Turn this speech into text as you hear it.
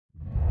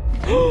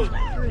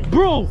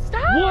Bro,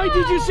 Stop. why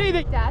did you say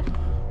that? Dad?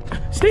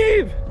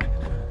 Steve!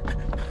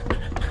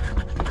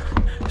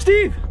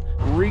 Steve!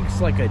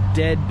 Reeks like a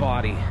dead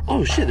body.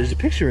 Oh shit, there's a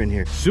picture in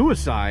here.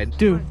 Suicide?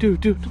 Dude,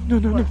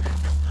 no.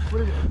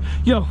 What is it?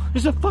 Yo,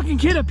 there's a fucking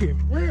kid up here.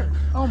 Where?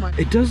 Oh my.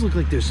 It does look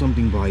like there's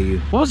something by you.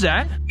 What was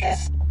that?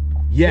 Yes.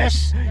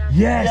 Yes.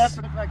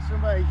 It looked like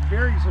somebody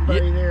buried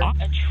somebody there.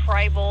 A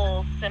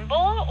tribal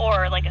symbol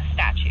or like a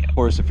statue? Of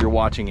course, if you're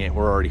watching it,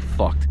 we're already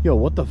fucked. Yo,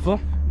 what the fuck?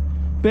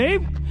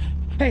 Babe?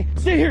 Hey,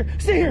 stay here.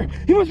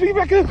 He must be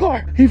back in the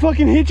car. He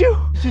fucking hit you?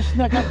 He just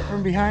snuck up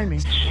from behind me.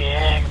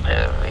 Check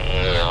the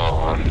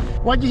wheel.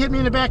 What'd you hit me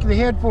in the back of the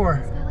head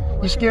for?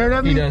 You scared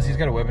of me? He does. He's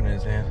got a weapon in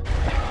his hand.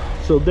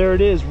 So there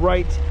it is,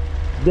 right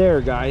there,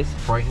 guys.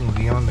 Frightening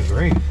beyond the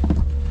grave.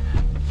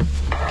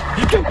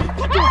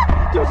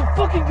 There's a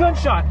fucking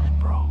gunshot.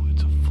 Bro,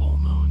 it's a full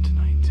moon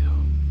tonight, too.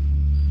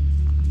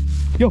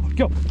 Yo, what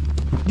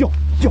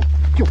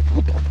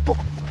the fuck?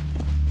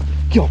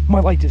 Yo, my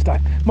light just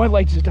died.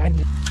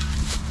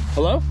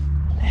 Hello?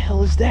 What the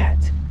hell is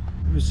that?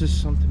 Or is this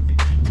something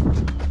big?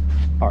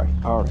 All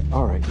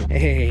right.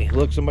 Hey,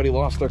 look, somebody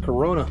lost their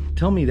Corona.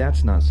 Tell me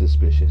that's not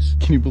suspicious.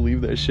 Can you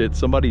believe that shit?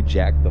 Somebody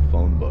jacked the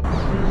phone book.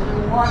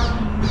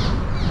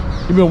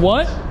 You been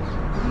what?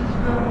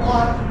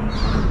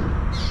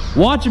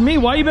 Watching me?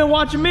 Why you been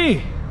watching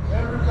me?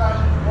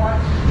 Everybody's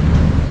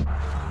watching.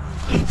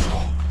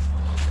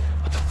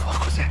 What the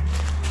fuck was that?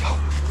 Yo.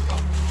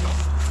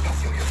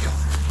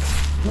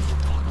 What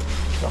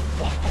the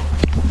fuck?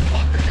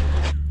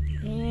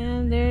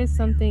 And there's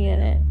something in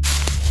it.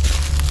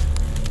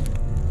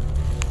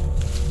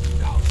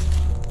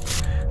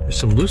 There's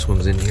some loose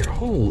ones in here.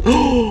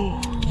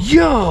 Oh,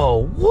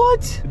 yo,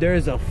 what?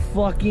 There's a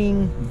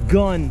fucking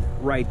gun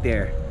right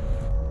there.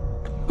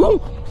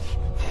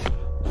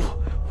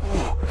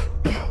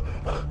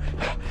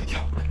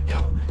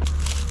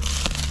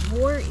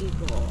 War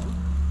eagle.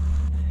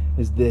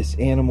 Is this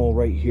animal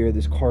right here,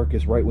 this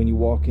carcass right when you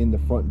walk in the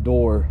front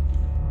door.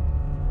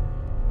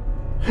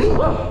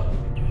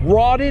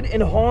 Rotted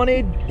and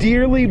haunted,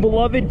 dearly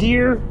beloved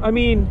deer. I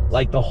mean,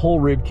 like the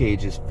whole rib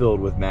cage is filled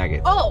with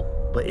maggots. Oh!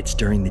 But it's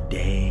during the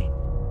day.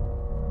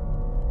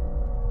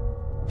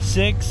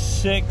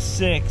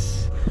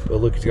 666.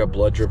 But look, he's got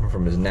blood dripping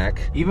from his neck.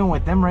 Even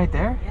with them right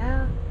there?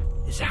 Yeah.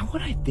 Is that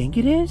what I think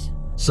it is?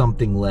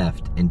 Something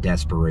left in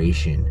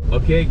desperation.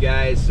 Okay,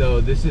 guys,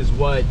 so this is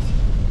what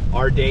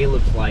our day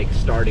looks like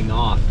starting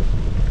off.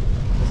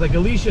 It's like,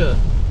 Alicia,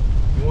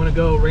 you want to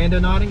go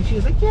randonauting?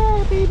 She's like,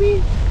 yeah,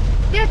 baby.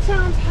 That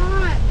sounds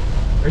hot.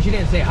 Or she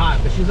didn't say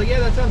hot, but she's like,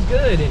 yeah, that sounds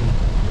good. And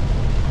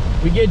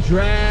we get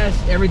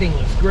dressed, everything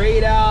looks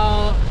great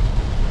out.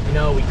 You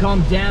know, we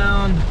come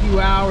down a few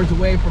hours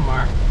away from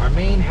our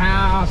main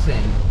house,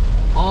 and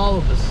all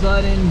of a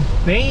sudden,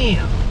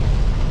 bam!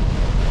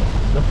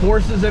 The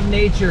forces of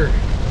nature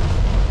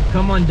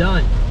come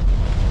undone.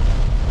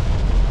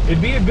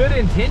 It'd be a good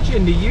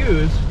intention to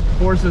use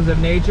forces of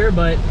nature,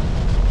 but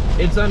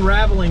it's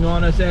unraveling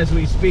on us as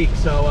we speak.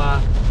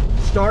 So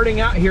starting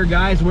out here,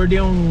 guys, we're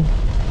dealing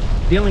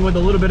with a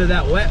little bit of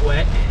that wet.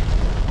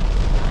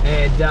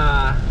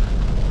 And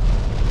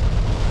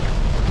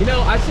you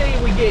know, I say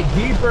we get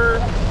deeper.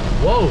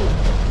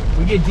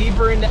 We get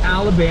deeper into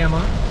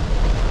Alabama.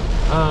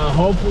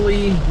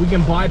 Hopefully we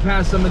can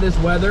bypass some of this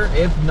weather.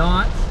 If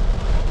not,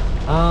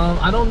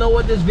 I don't know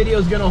what this video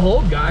is gonna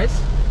hold, guys.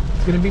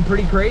 It's gonna be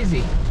pretty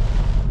crazy.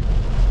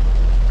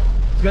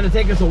 It's gonna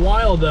take us a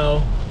while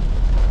though,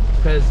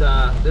 because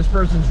this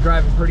person's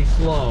driving pretty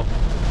slow.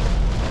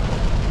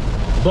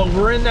 But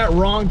we're in that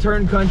wrong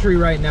turn country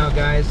right now,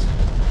 guys.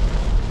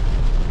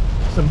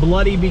 Some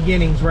bloody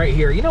beginnings right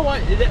here. You know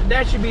what?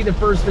 That should be the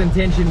first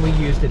intention we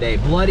use today.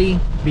 Bloody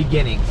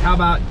beginnings. How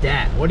about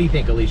that? What do you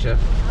think, Alicia?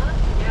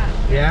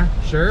 Yeah. Yeah?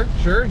 Sure?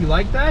 You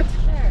like that?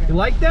 Sure. You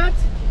like that?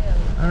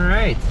 Yeah. All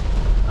right.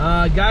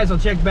 Guys, I'll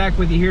check back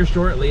with you here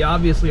shortly.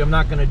 Obviously, I'm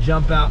not going to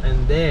jump out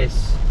in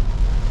this.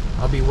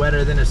 I'll be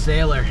wetter than a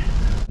sailor.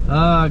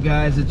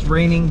 Guys, it's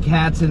raining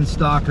cats and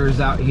stalkers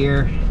out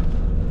here.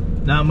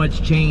 Not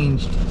much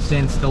changed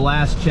since the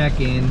last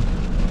check-in.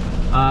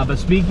 But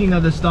speaking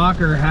of the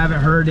stalker,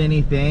 haven't heard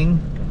anything.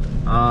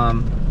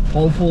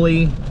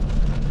 Hopefully,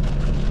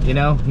 you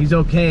know, he's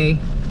okay.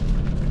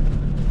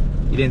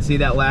 You didn't see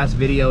that last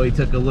video. He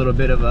took a little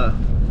bit of a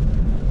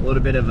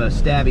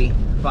stabby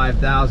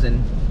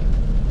 5,000.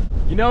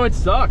 You know, it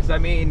sucks. I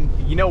mean,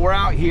 you know, we're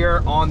out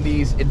here on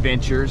these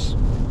adventures.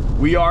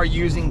 We are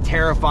using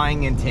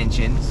terrifying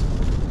intentions.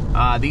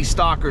 These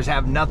stalkers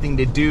have nothing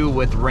to do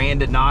with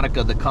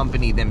Randonautica, the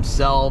company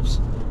themselves.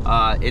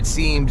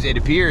 It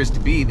appears to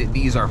be that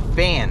these are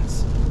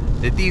fans.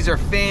 That these are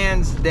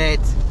fans that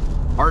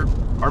are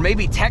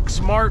maybe tech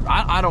smart.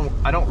 I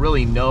don't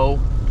really know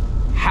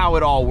how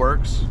it all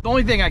works. The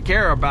only thing I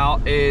care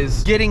about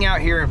is getting out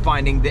here and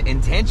finding the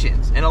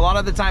intentions. And a lot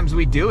of the times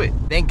we do it.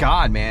 Thank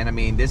God, man. I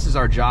mean, this is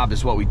our job. This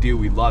is what we do.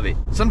 We love it.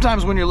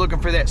 Sometimes when you're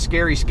looking for that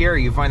scary,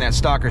 you find that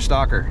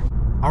stalker.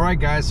 All right,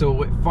 guys,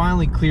 so it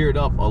finally cleared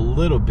up a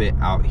little bit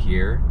out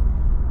here.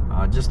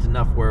 Just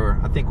enough where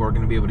I think we're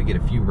gonna be able to get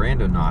a few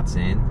randonauts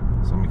in.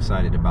 So I'm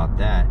excited about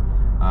that.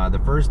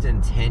 The first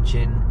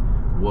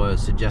intention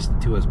was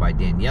suggested to us by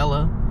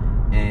Daniela,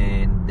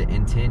 and the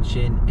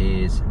intention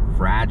is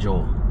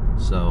fragile.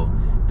 So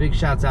big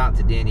shouts out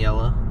to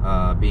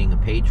Daniela, being a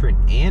patron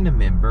and a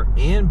member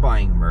and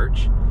buying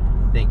merch.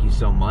 Thank you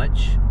so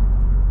much.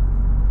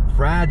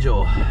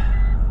 Fragile.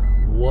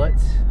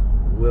 What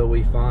will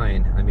we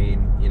find? I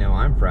mean, you know,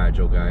 I'm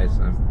fragile, guys.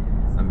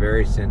 I'm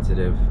very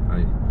sensitive.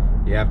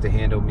 You have to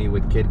handle me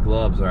with kid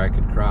gloves or I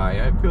could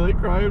cry. I feel like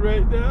crying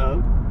right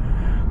now.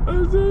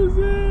 I'm so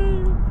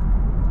sad.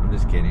 I'm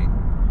just kidding.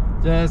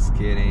 Just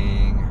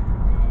kidding.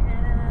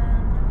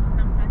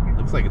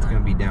 Looks like it's gonna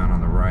be down on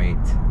the right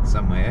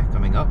somewhere,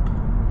 coming up.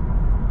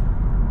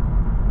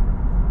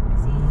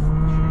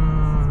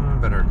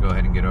 Better go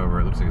ahead and get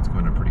over. It looks like it's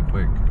going up pretty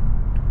quick.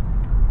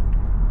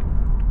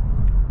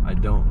 I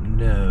don't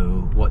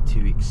know what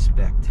to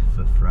expect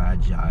for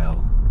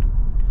fragile.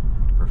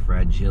 For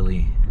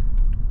fragile.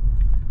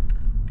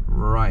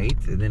 Right,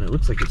 and then it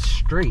looks like it's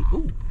straight.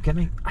 Ooh,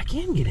 I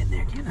can get in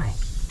there, can I?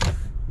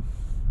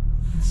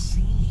 Let's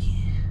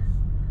see.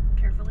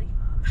 Carefully.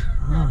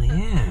 Oh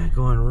yeah,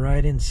 going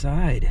right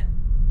inside.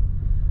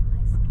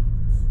 Nice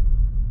gates.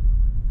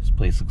 This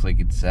place looks like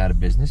it's out of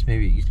business.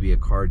 Maybe it used to be a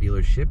car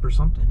dealership or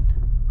something.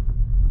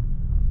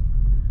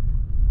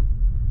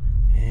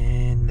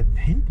 And the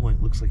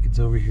pinpoint looks like it's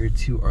over here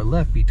to our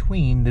left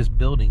between this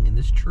building and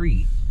this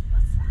tree.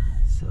 What's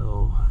that?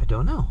 So, I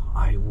don't know.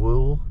 I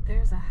will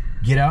There's a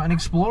get out and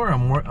explore.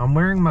 I'm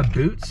wearing my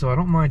boots, so I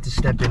don't mind to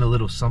step in a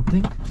little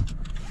something.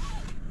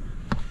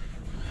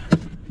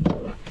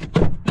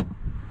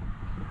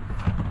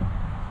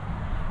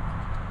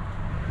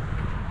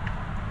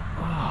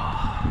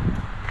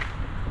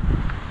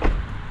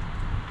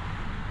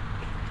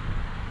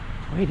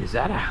 Wait, is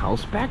that a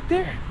house back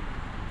there?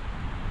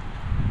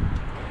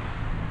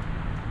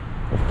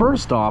 Well,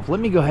 first off,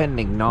 let me go ahead and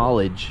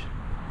acknowledge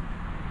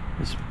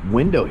this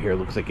window here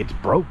looks like it's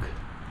broke.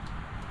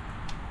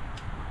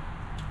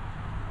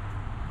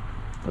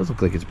 Does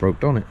look like it's broke,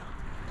 don't it?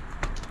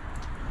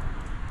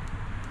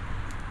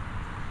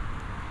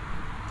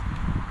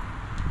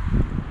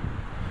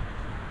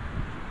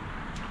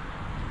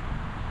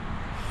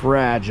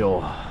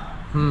 Fragile.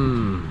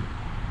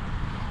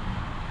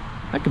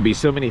 That could be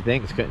so many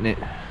things, couldn't it?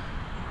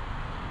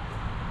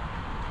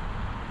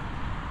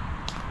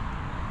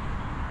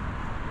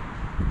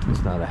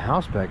 It's not a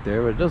house back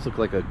there, but it does look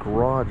like a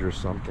garage or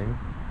something.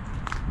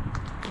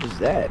 What is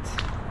that?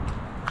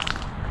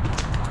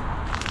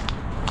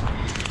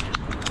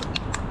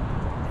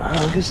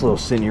 Oh, this little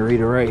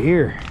senorita right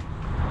here.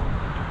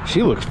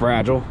 She looks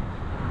fragile.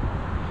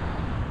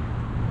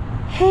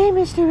 Hey,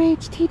 Mr.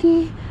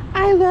 HTD,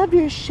 I love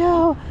your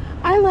show.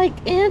 I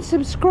liked and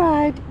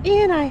subscribed,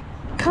 and I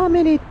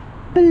commented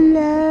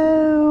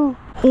below.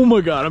 Oh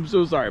my god, I'm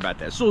so sorry about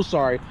that. So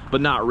sorry,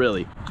 but not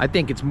really. I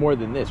think it's more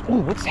than this. Oh,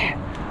 what's that?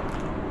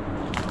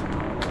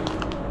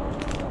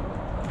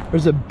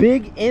 There's a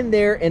big in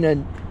there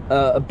and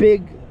a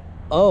big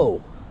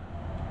O.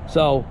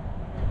 So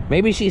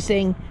maybe she's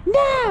saying,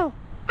 No,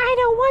 I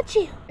don't want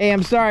you. hey,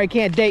 I'm sorry I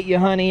can't date you,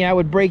 honey. I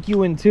would break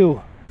you in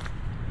two.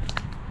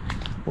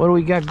 What do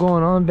we got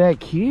going on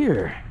back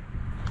here?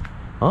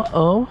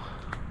 Uh-oh.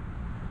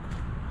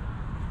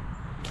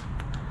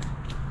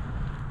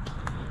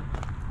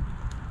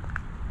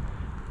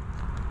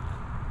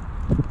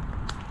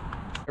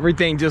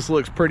 Everything just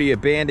looks pretty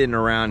abandoned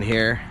around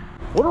here.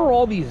 What are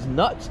all these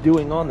nuts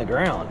doing on the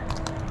ground?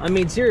 I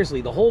mean,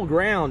 seriously, the whole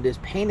ground is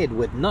painted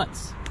with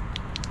nuts.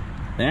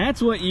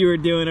 That's what you were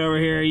doing over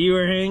here. You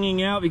were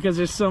hanging out because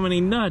there's so many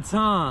nuts,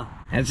 huh?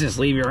 Let's just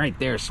leave you right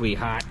there,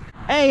 sweetheart.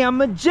 Hey, I'm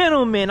a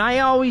gentleman. I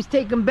always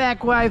take them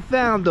back where I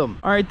found them.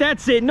 All right,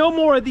 that's it. No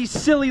more of these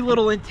silly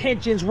little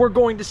intentions. We're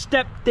going to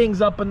step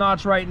things up a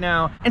notch right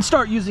now and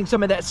start using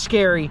some of that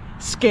scary,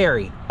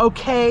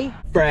 okay?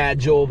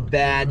 Fragile,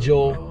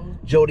 badgel.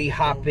 Jody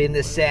hop in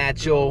the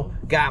satchel,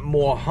 got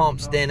more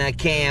humps than a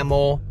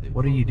camel.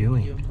 What are you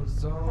doing?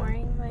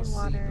 pouring my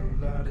water.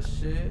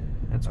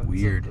 That's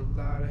weird.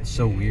 It's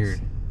so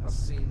weird.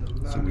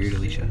 So weird,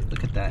 Alicia.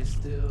 Look at that. That's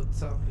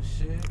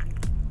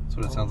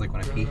what it sounds like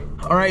when I pee.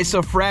 All right,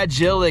 so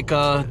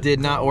Fragilica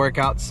did not work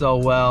out so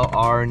well.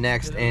 Our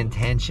next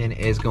intention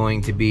is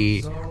going to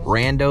be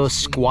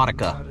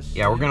Randonautica.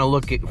 Yeah, we're gonna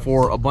look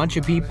for a bunch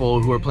of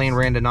people who are playing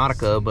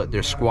Randonautica, but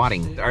they're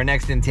squatting. Our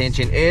next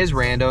intention is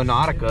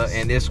Randonautica,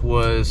 and this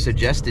was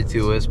suggested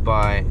to us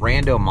by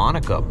Rando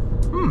Monica.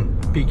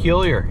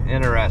 Peculiar,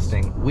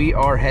 interesting. We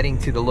are heading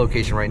to the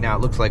location right now.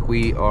 It looks like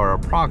we are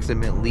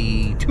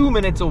approximately 2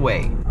 minutes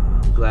away.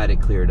 I'm glad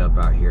it cleared up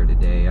out here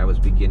today. I was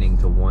beginning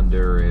to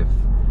wonder if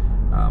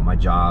my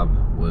job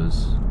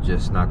was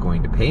just not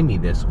going to pay me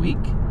this week.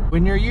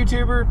 When you're a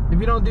YouTuber, if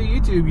you don't do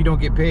YouTube, you don't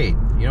get paid.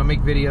 You don't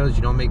make videos,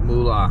 you don't make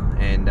moolah,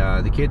 and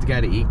the kids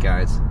gotta eat,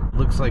 guys.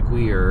 Looks like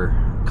we are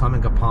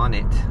coming upon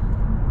it.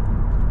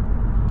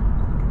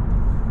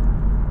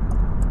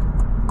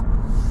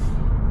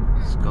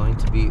 It's going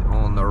to be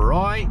on the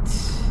right,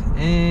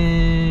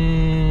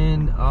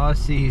 and I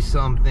see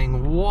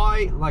something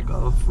white like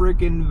a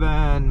freaking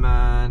van,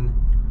 man.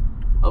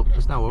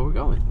 That's not where we're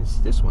going. It's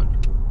this one.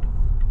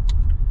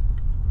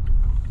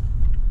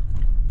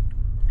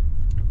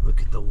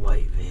 Look at the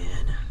white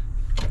van.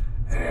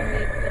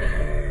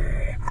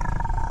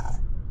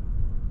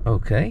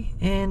 Okay,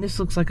 and this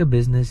looks like a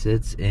business.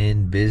 It's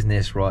in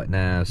business right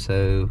now,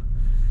 so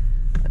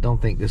I don't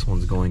think this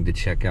one's going to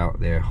check out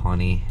there,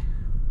 honey.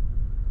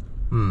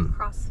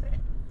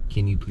 CrossFit.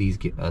 Can you please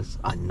get us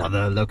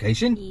another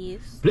location?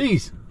 Yes.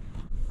 Please.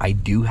 I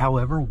do,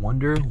 however,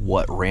 wonder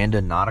what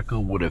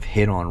Randonautica would have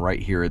hit on right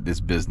here at this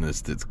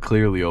business that's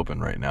clearly open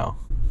right now.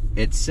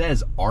 It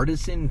says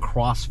Artisan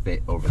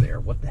CrossFit over there.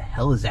 What the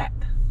hell is that?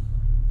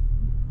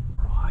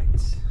 Right.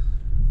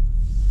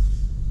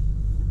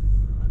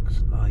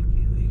 Looks like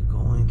we're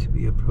going to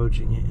be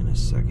approaching it in a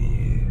second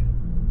here.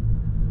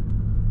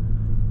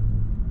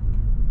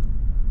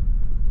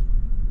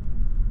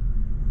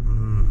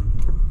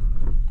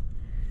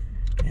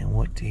 And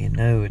what do you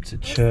know? It's a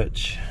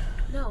church.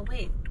 No,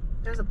 wait.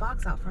 There's a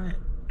box out front.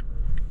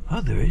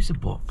 Oh, there is a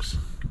box.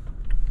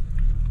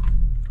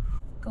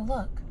 Go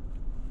look.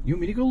 You want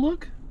me to go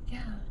look?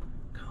 Yeah.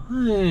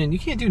 Come on, you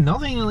can't do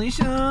nothing,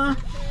 Alicia.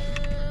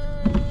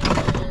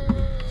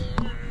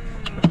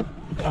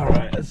 All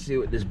right, let's see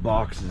what this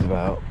box is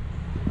about.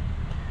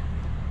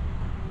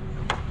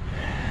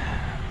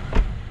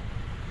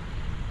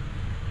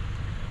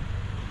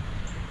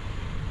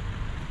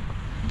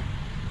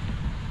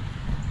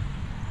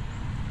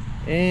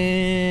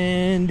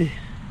 And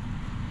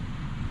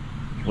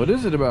what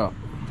is it about?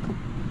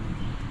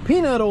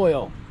 Peanut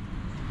oil.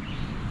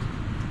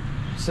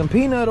 Some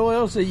peanut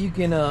oil so you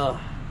can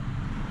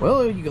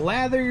well, you can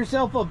lather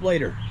yourself up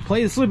later.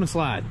 Play the slip and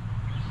slide.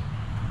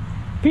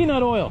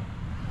 Peanut oil.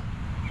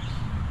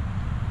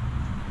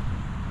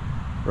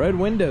 Red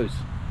windows.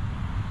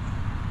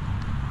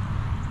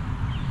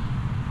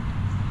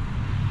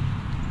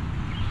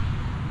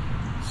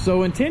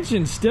 So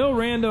intention still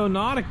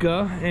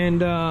Randonautica, and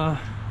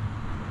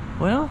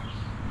well,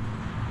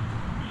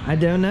 I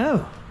don't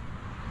know.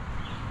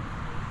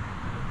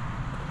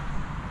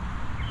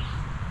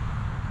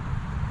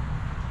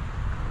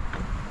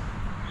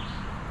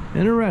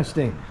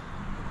 Interesting.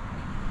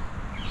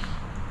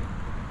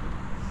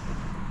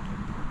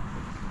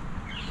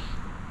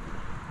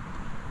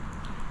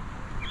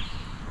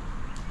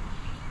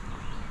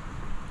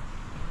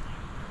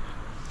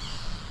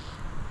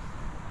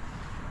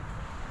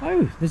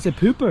 Oh, there's a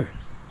pooper.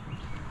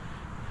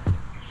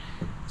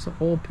 It's an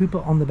old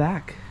pooper on the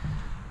back.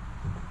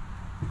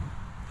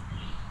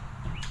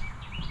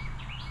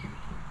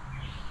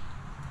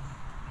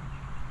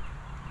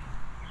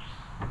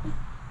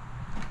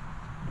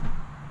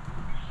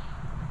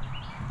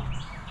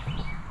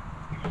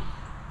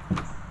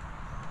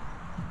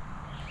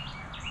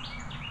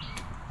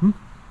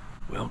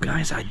 Well,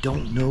 guys, I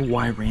don't know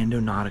why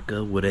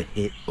Randonautica would have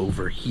hit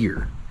over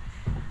here.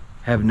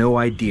 Have no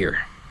idea.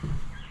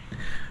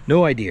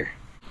 No idea.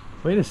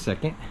 Wait a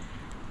second.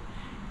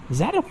 Is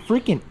that a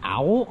freaking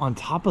owl on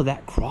top of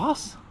that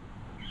cross?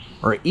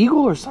 Or an eagle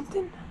or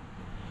something?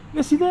 You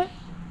guys see that?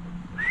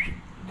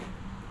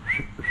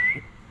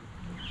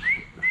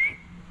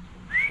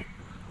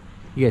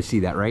 You guys see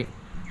that, right?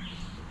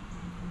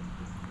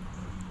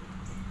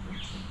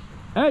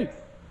 Hey!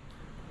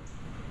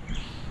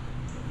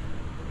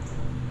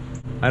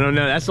 I don't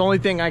know. That's the only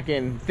thing I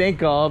can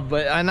think of,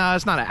 but I know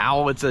it's not an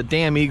owl. It's a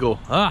damn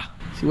eagle. Ah!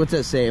 See, what's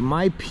that say?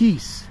 My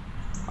peace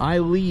I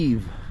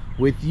leave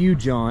with you,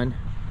 John.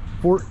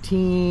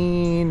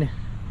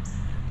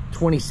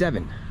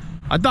 1427.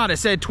 I thought it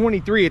said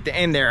 23 at the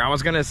end there. I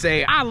was gonna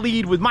say I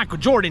lead with Michael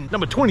Jordan,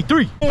 number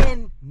 23.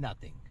 And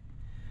nothing.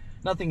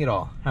 Nothing at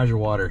all. How's your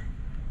water?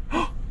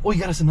 Oh, you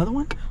got us another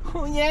one?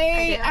 Oh,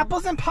 yay!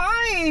 Apples and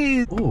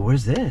pies! Oh,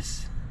 where's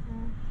this?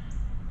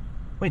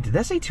 Wait, did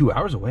that say 2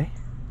 hours away?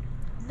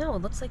 No,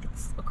 it looks like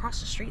it's across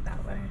the street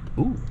that way.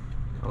 Ooh,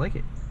 I like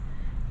it.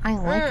 I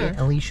like it,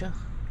 Alicia.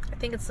 I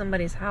think it's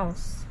somebody's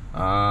house.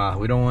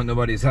 We don't want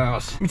nobody's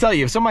house. Let me tell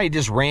you, if somebody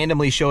just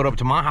randomly showed up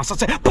to my house, I'd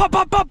say, pop,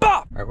 pop, pop,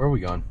 pop! All right, where are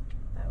we going?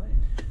 That way.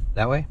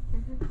 That way?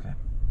 Mm-hmm. Okay.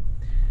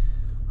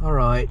 All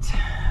right,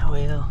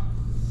 well,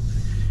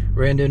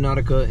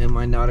 Randonautica and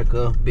my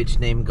Nautica, bitch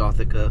named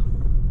Gothica,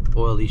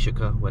 or Alicia,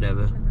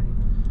 whatever.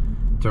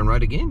 Turn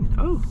right again?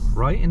 Oh,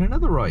 right and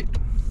another right.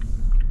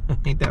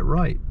 Ain't that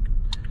right?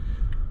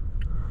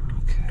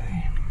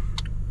 Okay.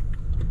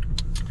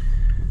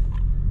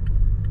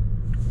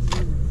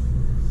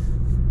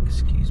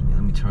 Excuse me,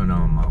 let me turn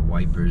on my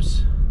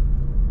wipers.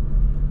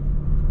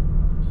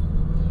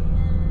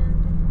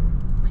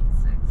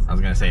 I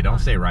was gonna say, don't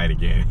say right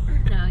again.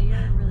 No,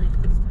 you're really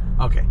close to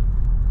it. Okay.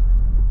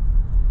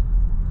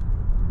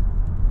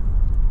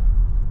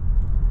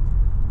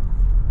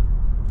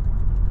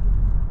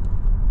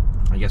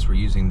 I guess we're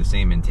using the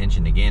same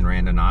intention again,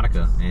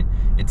 Randonautica. And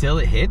until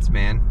it hits,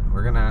 man,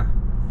 we're gonna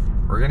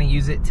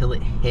use it till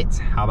it hits.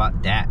 How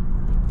about that?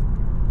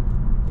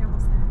 You're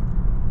almost there.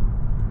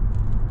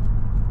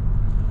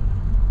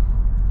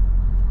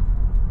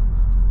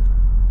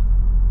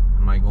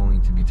 Am I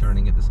going to be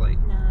turning at this light?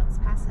 No, it's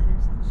past the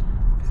intersection.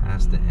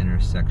 Past the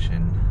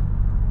intersection.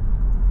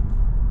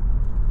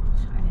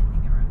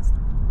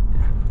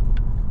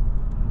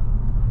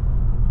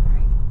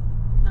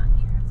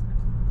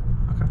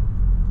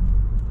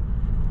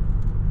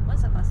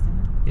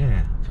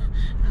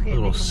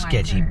 little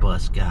sketchy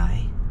bus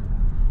guy.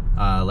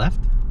 Left?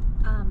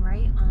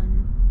 Right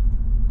on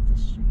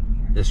this street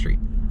here. This street.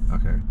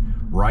 Okay.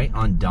 Right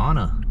on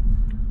Donna.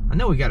 I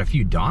know we got a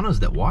few Donnas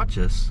that watch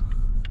us.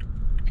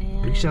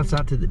 And Big shouts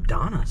out to the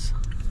Donnas.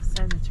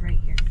 Says it's right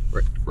here.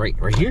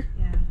 Right here?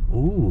 Yeah.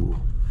 Ooh.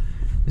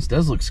 This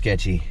does look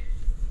sketchy.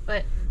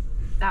 But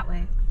that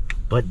way.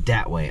 But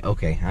that way.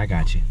 Okay, I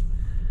got you.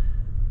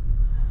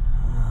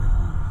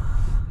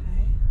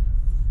 Okay.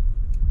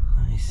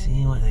 Let me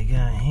see what they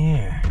got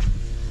here.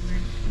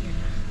 Right here.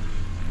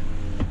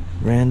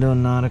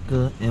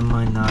 Randonautica and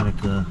my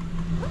Nautica.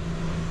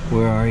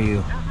 Where are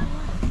you?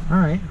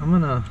 Alright, I'm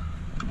gonna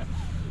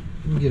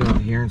get out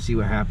here and see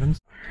what happens.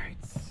 Alright.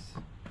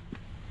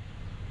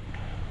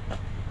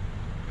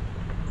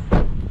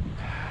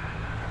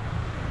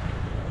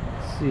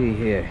 Let's see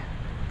here.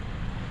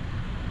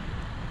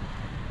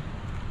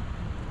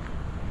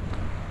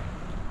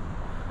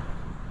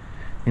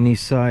 Any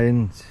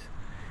signs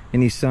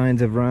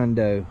of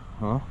Rondo,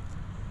 huh?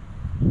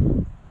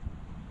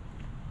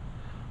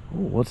 Oh,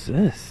 what's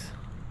this?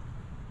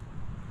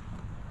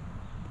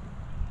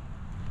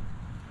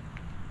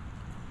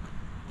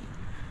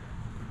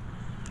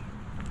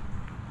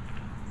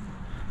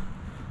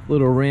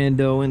 Little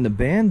rando in the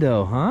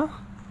bando, huh?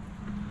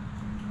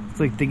 It's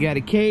like they got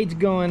a cage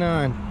going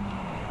on.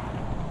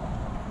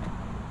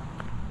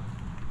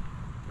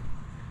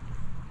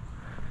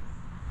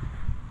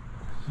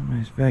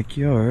 Somebody's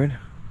backyard.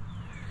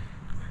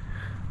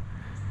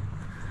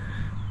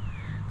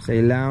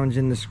 Say lounge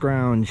in the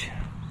scrounge.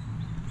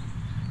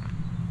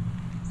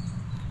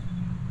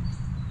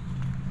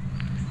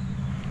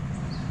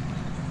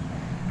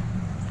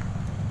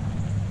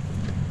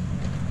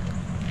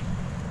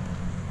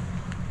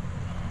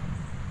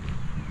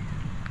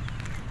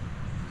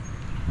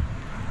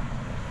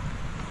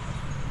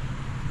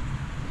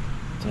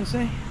 What's that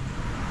say?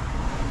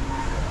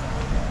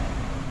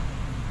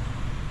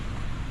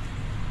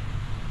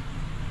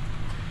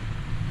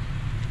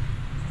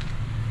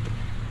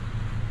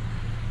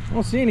 I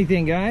don't see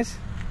anything, guys.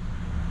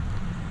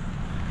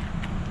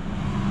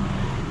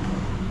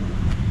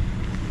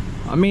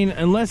 I mean,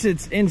 unless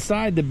it's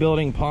inside the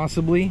building,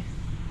 possibly.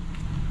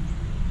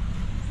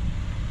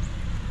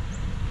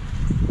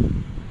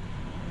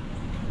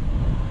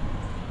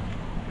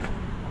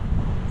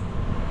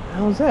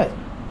 How's that?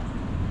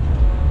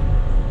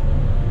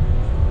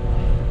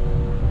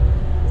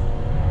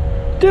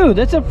 Dude,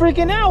 that's a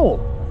freaking owl.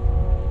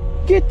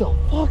 Get the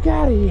fuck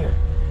out of here.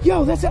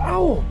 Yo, that's an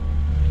owl.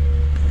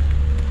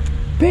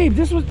 Babe,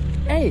 this was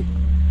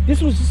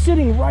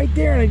sitting right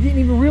there and I didn't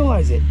even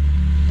realize it.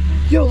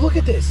 Yo, look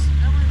at this.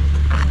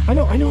 I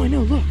know,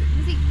 look.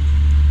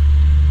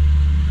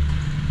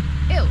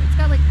 Ew, it's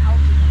got like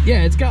algae.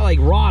 Yeah, it's got like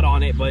rot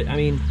on it, but I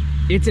mean,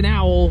 it's an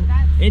owl.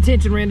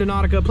 Attention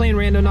Randonautica, playing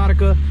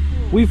Randonautica.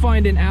 We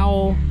find an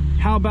owl.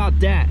 How about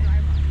that?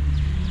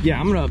 Yeah,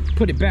 I'm gonna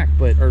put it back,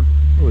 but, or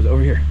what was it,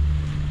 over here?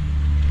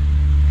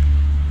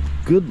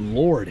 Good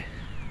Lord.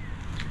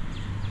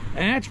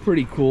 That's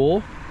pretty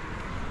cool.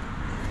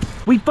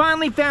 We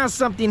finally found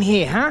something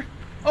here, huh?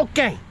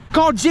 Okay.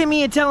 Call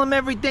Jimmy and tell him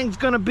everything's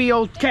gonna be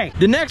okay.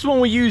 The next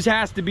one we use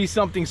has to be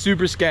something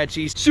super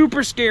sketchy,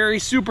 super scary,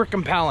 super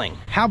compelling.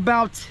 How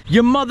about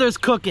your mother's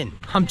cooking?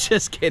 I'm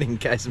just kidding,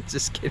 guys. I'm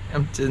just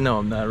kidding. No,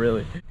 I'm not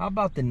really. How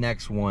about the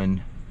next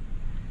one?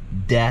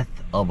 Death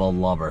of a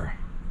lover.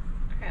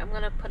 Okay, I'm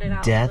gonna put it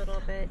out Death a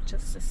little bit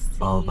just to see.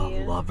 Of a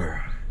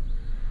lover.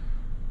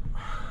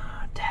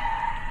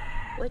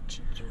 Death What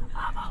you do?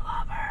 of a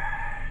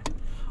lover.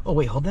 Oh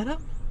wait, hold that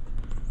up.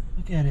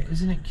 Look at it.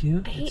 Isn't it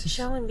cute? I hate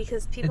showing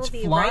because people it's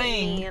be flying.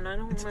 writing me and I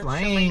don't It's want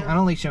flying. to I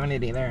don't like showing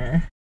it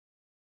either.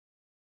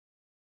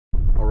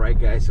 Alright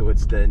guys, so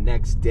it's the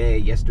next day.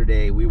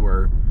 Yesterday we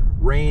were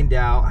rained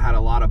out, had a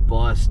lot of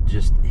busts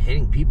just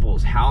hitting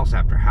people's house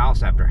after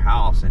house after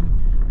house, and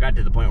got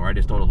to the point where I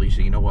just told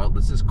Alicia, you know what,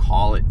 let's just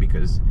call it,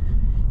 because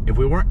if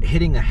we weren't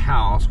hitting a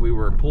house, we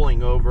were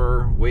pulling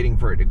over, waiting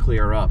for it to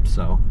clear up.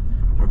 So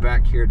we're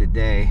back here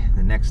today,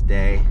 the next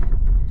day,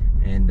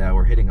 and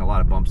we're hitting a lot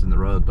of bumps in the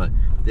road, but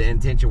the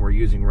intention we're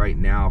using right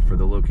now for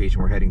the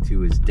location we're heading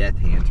to is Death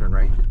Hand. Turn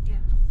right? Yeah.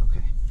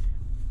 Okay.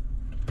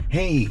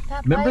 Hey,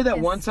 That remember bike that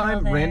is one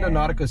time still there.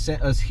 Randonautica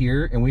sent us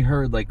here and we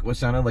heard like what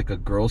sounded like a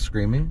girl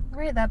screaming?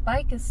 Right, that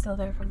bike is still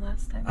there from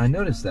last time. I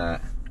noticed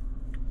that.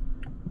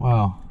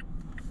 Wow.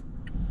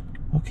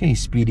 Okay,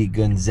 Speedy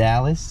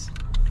Gonzalez.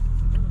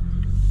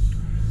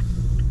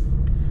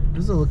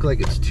 Doesn't look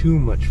like it's too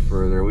much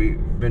further.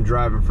 We've been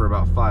driving for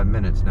about 5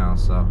 minutes now,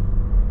 so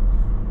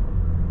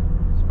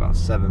it's about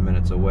 7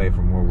 minutes away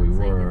from where we Looks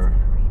like it's were. gonna rain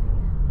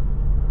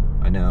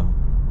again. I know.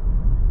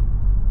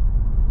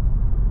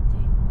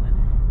 Dang, the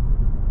weather.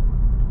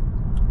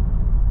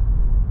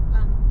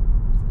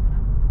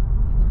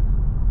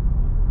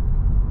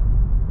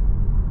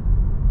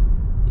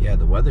 Yeah,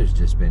 the weather's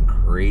just been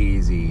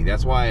crazy.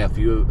 That's why a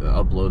few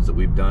uploads that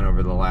we've done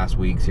over the last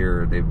weeks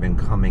here, they've been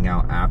coming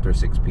out after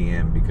 6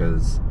 p.m.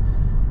 because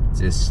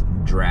it's just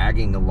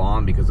dragging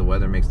along because the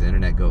weather makes the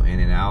internet go in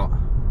and out.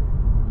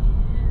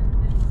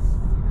 And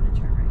you're gonna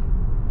turn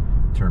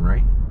right. turn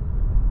right.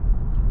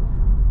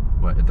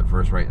 What, at the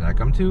first right that I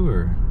come to,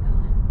 or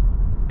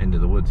into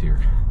the woods here?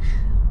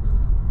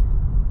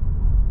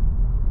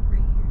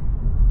 Right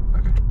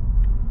here. Okay.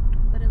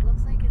 But it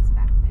looks like it's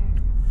back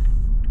there.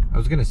 I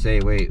was gonna say,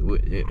 wait,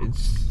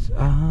 it's,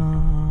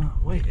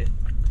 wait,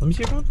 let me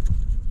see your phone.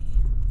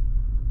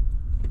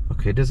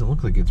 Okay, it doesn't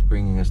look like it's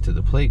bringing us to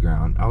the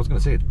playground. I was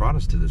gonna say it's brought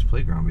us to this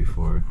playground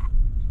before.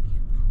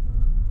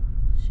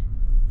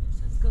 It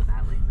says go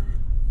that way, but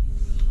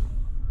you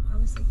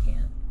obviously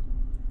can't.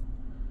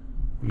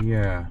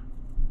 Yeah.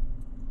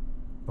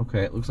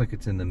 Okay, it looks like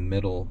it's in the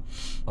middle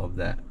of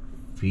that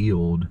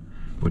field,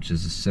 which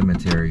is a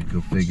cemetery.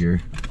 Go figure.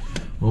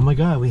 Oh my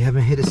god, we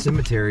haven't hit a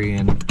cemetery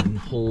in the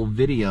whole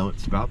video.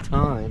 It's about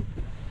time.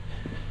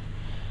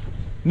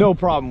 No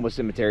problem with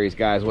cemeteries,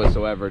 guys,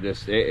 whatsoever.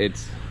 Just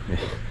it's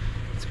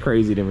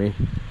crazy to me.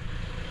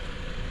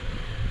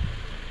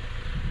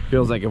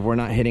 Feels like if we're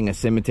not hitting a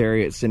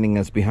cemetery, it's sending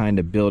us behind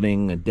a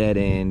building, a dead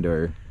end,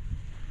 or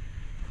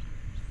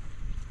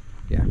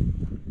yeah.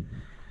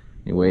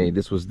 Anyway,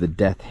 this was the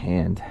death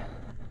hand.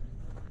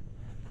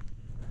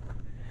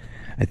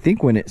 I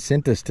think when it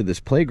sent us to this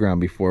playground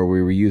before,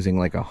 we were using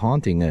like a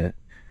haunting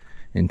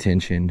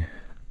intention.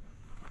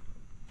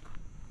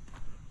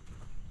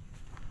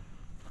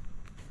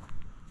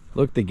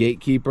 Look, the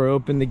gatekeeper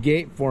opened the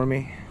gate for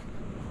me.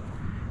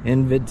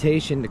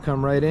 Invitation to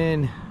come right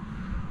in.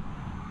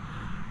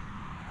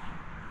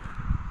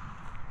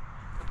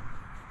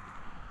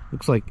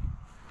 Looks like,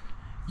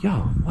 yo,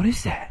 what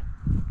is that?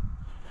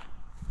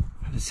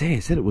 I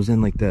said it was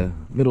in like the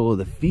middle of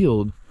the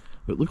field,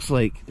 but it looks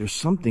like there's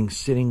something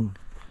sitting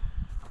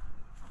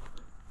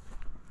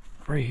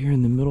right here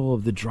in the middle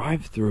of the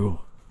drive-through.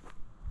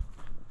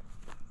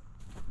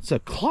 It's a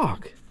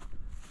clock.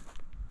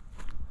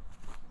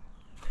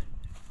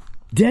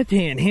 Death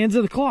hand, hands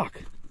of the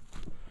clock.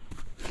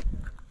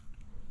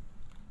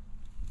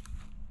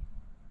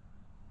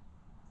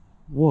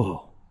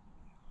 Whoa.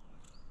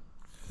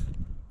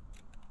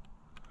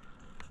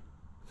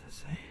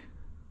 What's that say?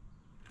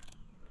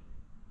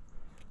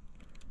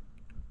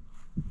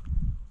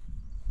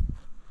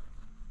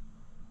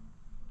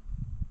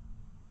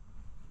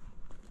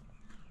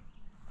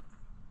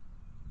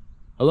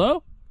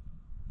 Hello?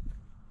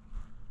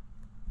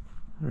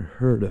 I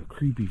heard a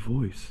creepy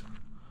voice.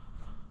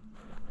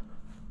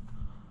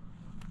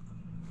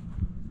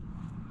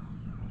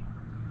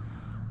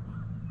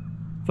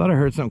 Thought I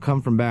heard something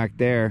come from back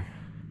there.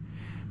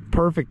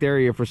 Perfect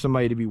area for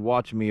somebody to be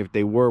watching me if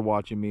they were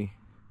watching me.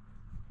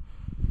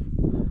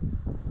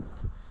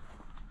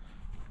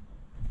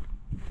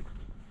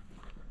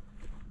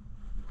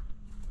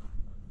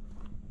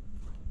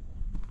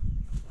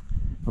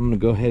 I'm gonna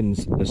go ahead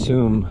and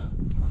assume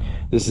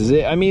this is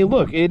it. I mean,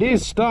 look, it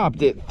is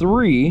stopped at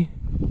 3.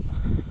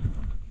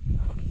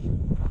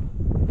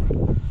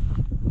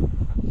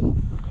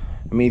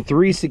 I mean,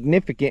 3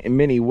 significant in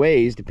many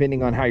ways,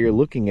 depending on how you're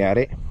looking at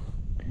it.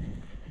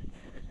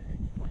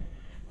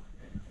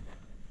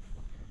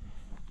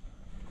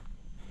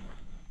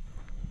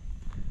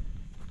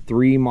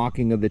 Three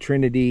mocking of the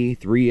Trinity,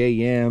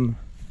 3 a.m.,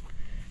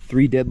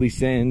 3 deadly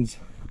sins.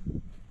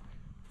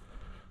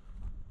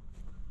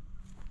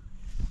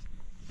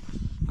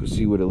 Go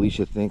see what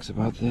Alicia thinks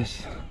about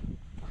this.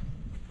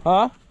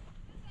 Huh?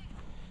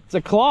 It's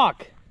a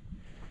clock.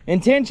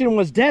 Intention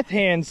was death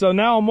hand, so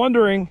now I'm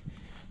wondering,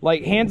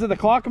 like, hands of the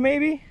clock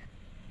maybe?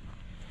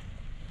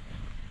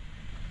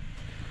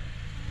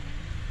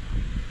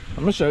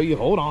 I'm gonna show you,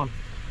 hold on.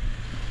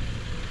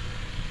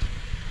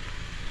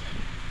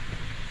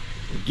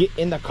 Get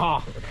in the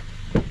car.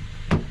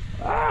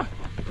 Ah!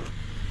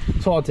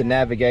 It's hard to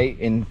navigate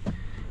and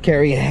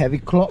carry a heavy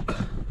clock.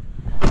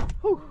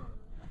 Whew.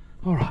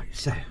 All right,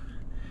 so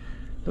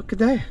look at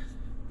that.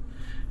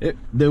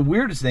 The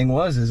weirdest thing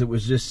is it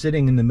was just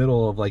sitting in the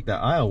middle of like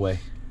that aisleway.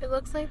 It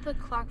looks like the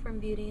clock from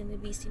Beauty and the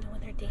Beast, you know,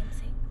 when they're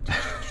dancing.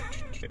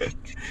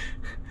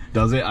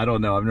 Does it? I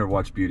don't know. I've never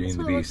watched Beauty and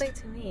the Beast.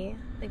 That's what it looks like to me.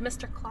 Like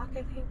Mr. Clock,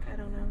 I think. I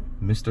don't know.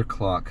 Mr.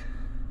 Clock.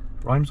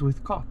 Rhymes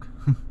with cock.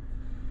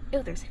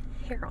 Ew, there's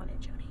hair on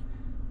it, Jody.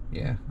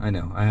 Yeah, I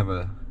know. I have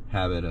a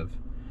habit of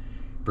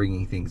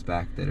bringing things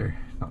back that are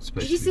not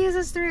supposed to. Did you see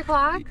it's 3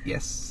 o'clock?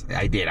 Yes,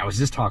 I did. I was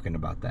just talking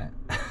about that.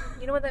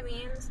 You know what that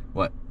means?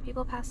 What?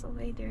 People pass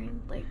away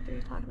during like 3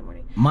 o'clock in the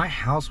morning. My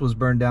house was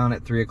burned down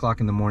at 3 o'clock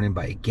in the morning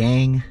by a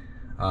gang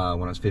when I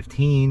was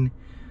 15.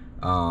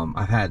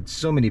 I've had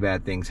so many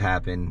bad things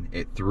happen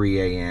at 3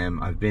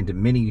 a.m. I've been to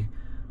many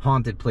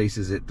haunted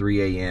places at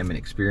 3 a.m. and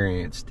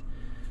experienced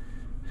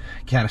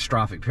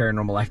catastrophic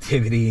paranormal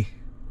activity.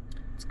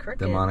 It's crooked.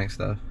 Demonic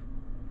stuff.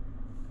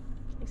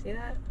 You see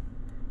that?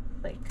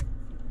 Like,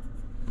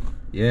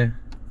 yeah.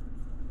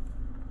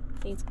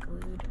 needs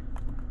glued.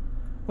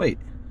 Wait,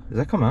 does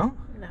that come out?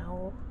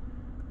 No.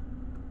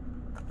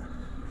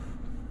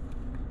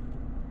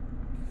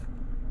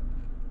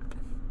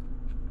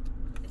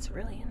 It's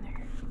really in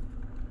there.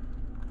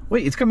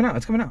 Wait, it's coming out.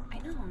 It's coming out. I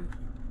know.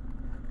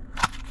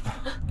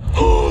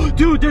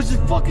 Dude, there's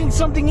fucking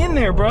something in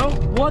there, bro.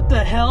 What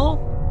the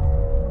hell?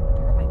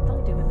 Look at my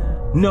thumb doing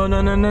that. No,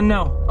 no, no, no,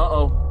 no.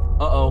 Uh-oh.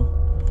 Uh-oh.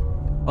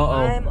 Uh-oh.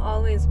 I'm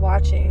always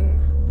watching.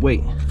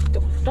 Wait.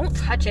 Don't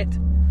touch it.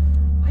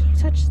 Why do you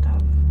touch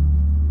stuff?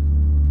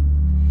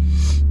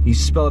 He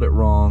spelled it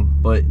wrong,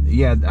 but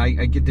yeah,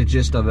 I get the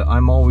gist of it.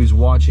 I'm always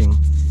watching.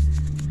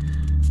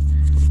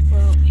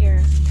 Well, here.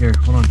 Here,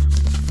 hold on. I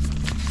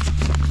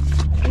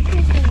think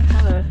he's gonna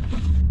have a...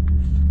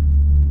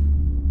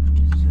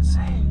 What does it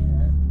say?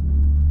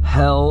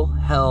 Hell,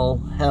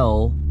 hell,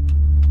 hell.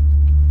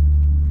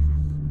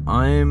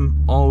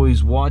 I'm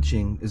always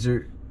watching. Is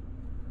there...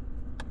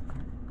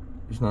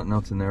 There's nothing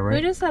else in there, right?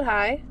 We just said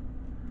hi.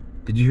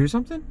 Did you hear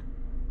something?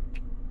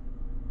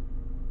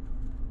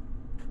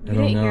 You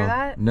didn't hear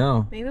that?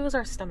 No. Maybe it was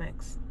our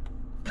stomachs.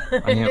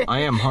 I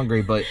am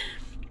hungry, but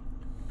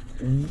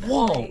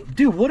whoa,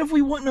 dude! What if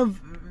we wouldn't have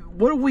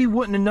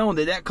known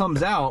that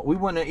comes out? We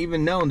wouldn't have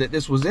even known that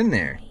this was in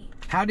there.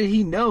 How did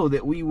he know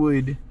that we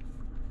would?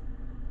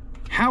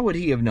 How would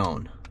he have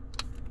known?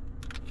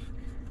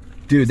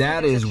 Dude,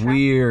 that is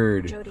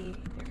weird. Jody,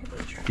 there could be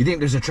a tracker. You think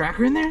there's a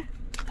tracker in there?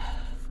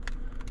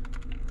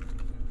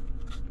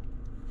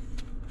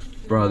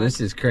 Bro,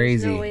 this is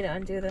crazy. There's no way to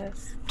undo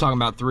this. Talking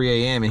about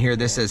 3 a.m. and here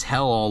this says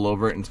hell all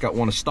over it, and it's got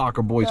one of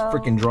Stalker Boy's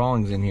freaking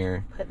drawings in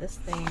here. Put this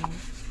thing.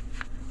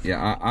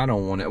 Yeah, I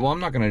don't want it. Well,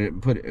 I'm not gonna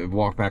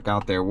walk back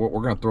out there.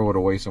 We're gonna throw it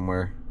away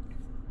somewhere.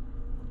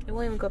 It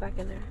won't even go back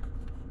in there.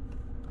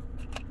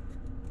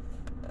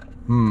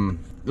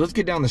 Let's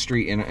get down the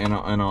street and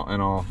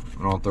I'll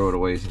throw it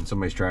away in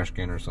somebody's trash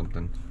can or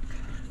something.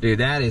 Dude,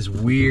 that is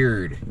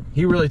weird.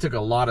 He really took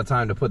a lot of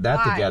time to put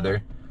that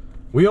together.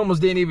 We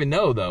almost didn't even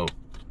know though.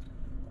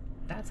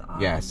 That's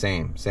odd. Yeah,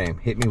 same.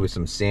 Hit me with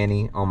some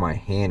Sandy on my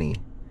hanny.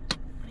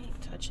 I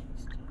ain't touching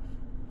stuff.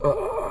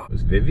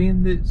 Was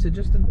Vivian that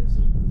suggested this?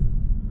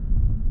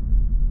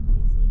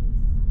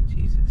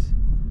 Jesus.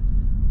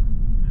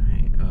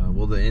 Alright,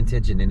 well the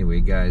intention anyway,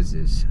 guys,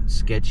 is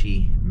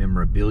sketchy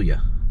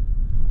memorabilia.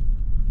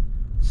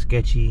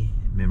 Sketchy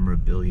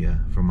memorabilia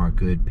from our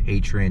good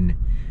patron,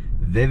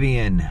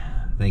 Vivian.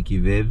 Thank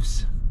you,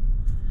 Vivs.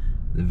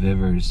 The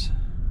Vivers.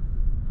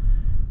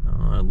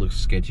 It looks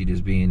sketchy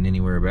just being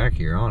anywhere back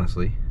here,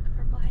 honestly.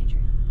 Purple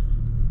hydrant.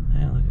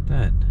 Yeah, look at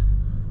that.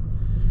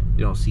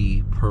 You don't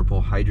see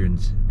purple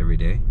hydrants every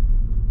day.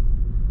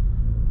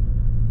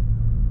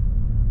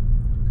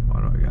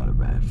 Why do I got a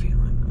bad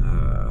feeling?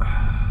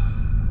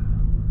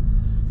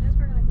 It says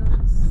we're gonna go in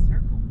a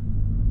circle.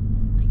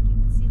 Like you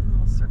can see the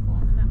little circle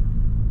on the map.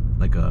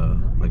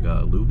 Like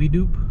a loopy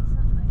doop?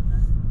 Something like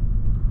that.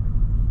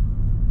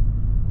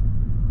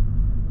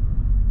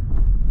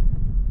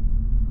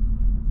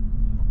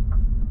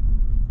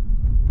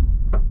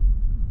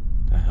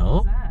 The hell?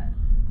 What's that?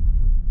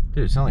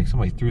 Dude, it sounded like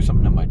somebody threw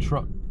something in my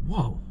truck.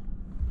 Whoa.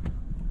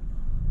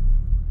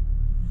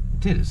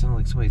 It sounded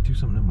like somebody threw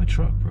something in my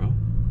truck, bro.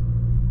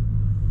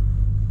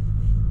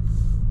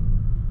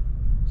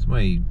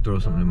 Somebody throw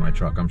something in my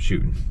truck, I'm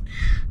shooting.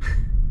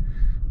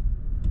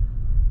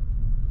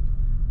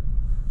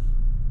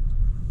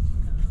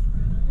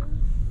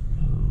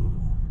 Oh.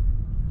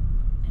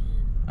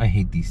 I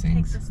hate these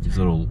things. These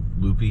little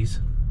loopies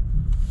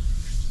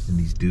and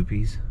these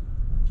doopies.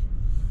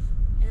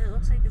 And it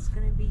looks like it's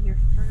gonna be your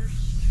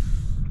first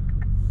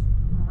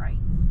right.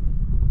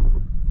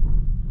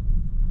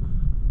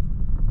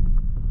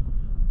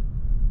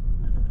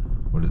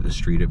 What is the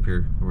street up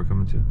here that we're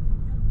coming to?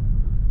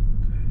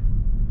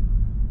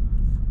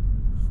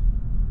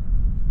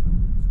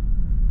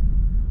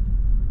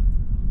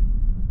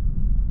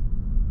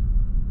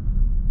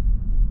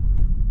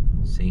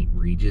 St.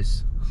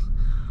 Regis.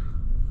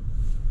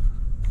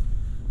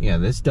 Yeah,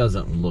 this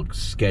doesn't look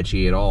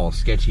sketchy at all.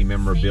 Sketchy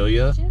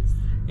memorabilia.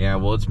 Yeah,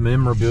 well, it's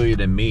memorabilia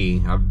to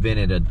me. I've been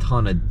at a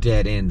ton of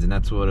dead ends, and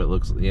that's what it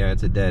looks like. Yeah,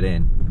 it's a dead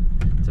end.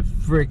 It's a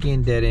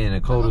freaking dead end,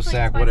 a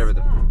cul-de-sac, whatever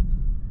the...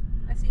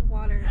 I see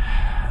water.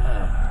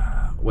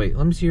 Wait,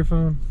 let me see your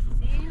phone.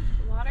 See?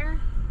 Water?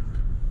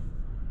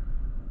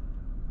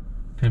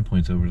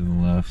 Pinpoint's over to the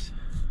left.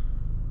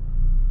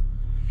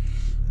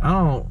 I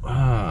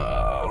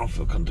don't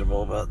feel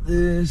comfortable about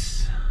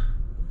this.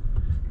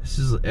 This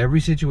is every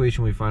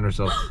situation we find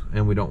ourselves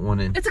and we don't want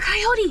to. It's a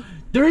coyote!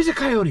 There is a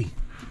coyote!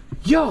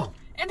 Yo!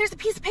 And there's a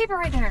piece of paper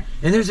right there.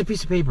 And there's a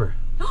piece of paper.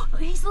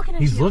 He's looking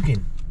at you. He's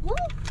looking. Woo.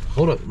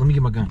 Hold up, let me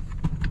get my gun.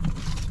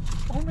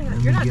 Oh my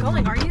god, you're not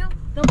going, are you?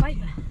 They'll bite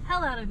the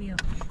hell out of you.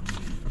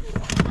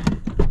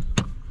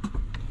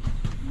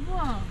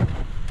 Whoa.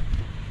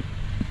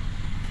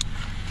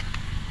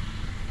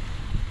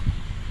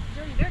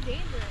 Jody, they're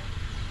dangerous.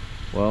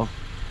 Well,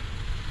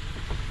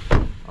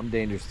 I'm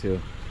dangerous too.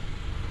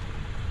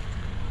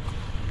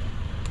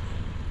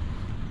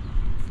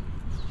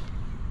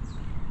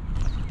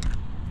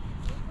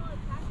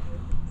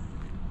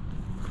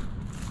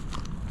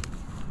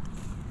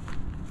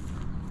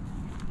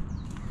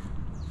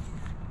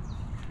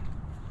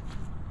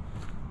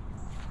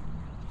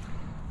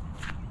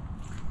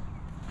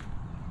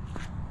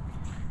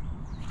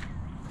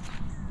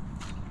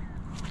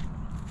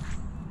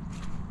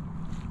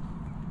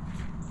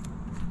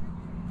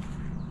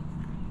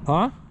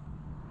 Huh?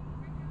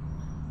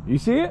 You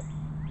see it?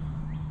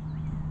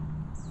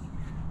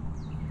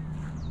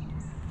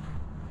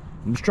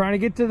 I'm just trying to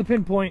get to the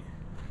pinpoint,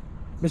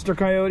 Mr.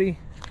 Coyote.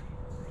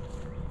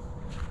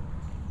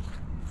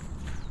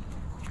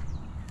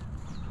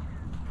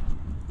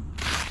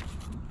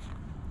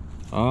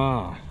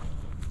 Ah.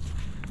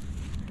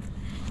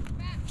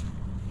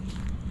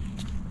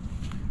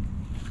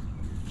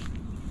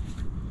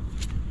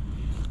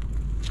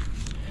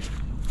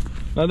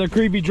 Another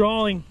creepy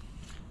drawing.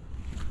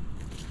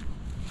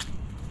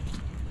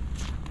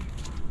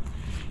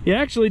 He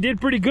actually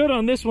did pretty good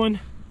on this one.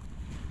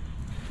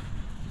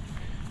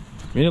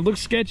 I mean, it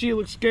looks sketchy, it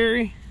looks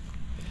scary.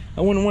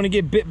 I wouldn't want to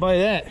get bit by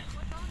that.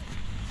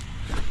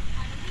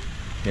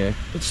 Yeah,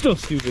 it's still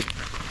stupid.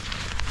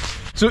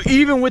 So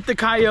even with the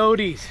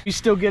coyotes, you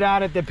still get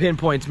out at the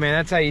pinpoints, man.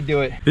 That's how you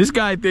do it. This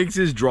guy thinks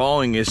his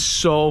drawing is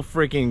so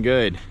freaking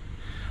good.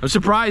 I'm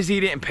surprised he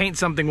didn't paint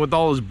something with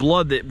all his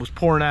blood that was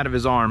pouring out of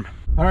his arm.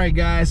 All right,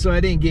 guys, so I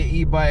didn't get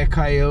eaten by a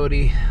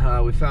coyote.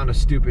 We found a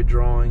stupid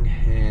drawing,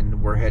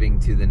 and we're heading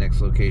to the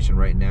next location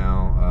right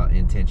now.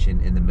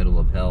 Intention in the middle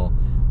of hell.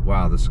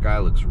 Wow, the sky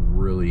looks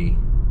really,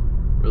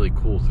 really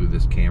cool through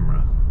this camera.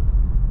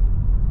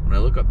 When I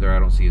look up there, I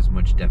don't see as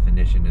much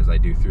definition as I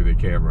do through the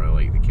camera.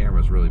 Like, the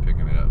camera's really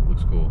picking it up.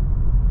 Looks cool.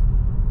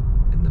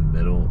 In the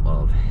middle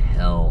of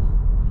hell.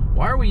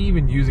 Why are we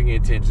even using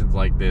intentions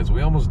like this? We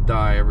almost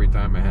die every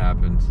time it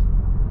happens.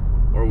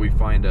 Or we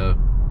find a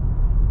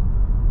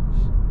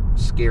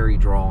scary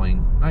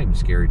drawing. Not even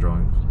scary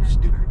drawing.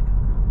 Stupid.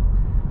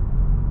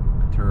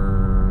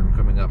 Turn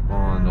coming up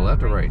on the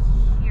left or right?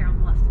 Here on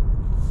the left.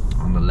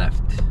 On the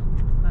left.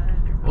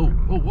 Oh,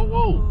 whoa, whoa,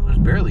 whoa. There's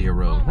barely a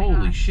road. Oh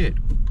holy gosh. Shit.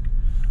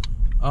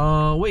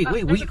 Wait.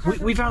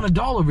 We found a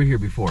doll over here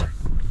before.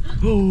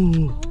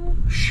 Oh,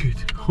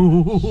 shit.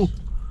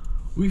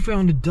 We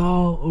found a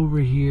doll over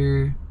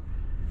here.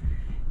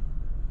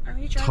 Are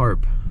we driving?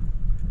 Tarp.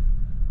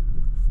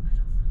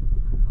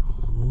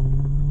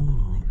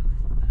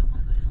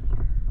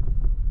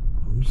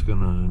 I'm just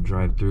gonna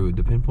drive through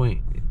the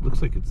pinpoint. It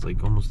looks like it's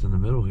like almost in the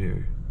middle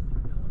here.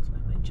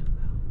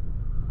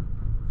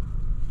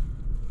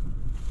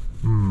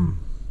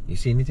 You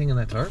see anything in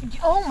that tarp?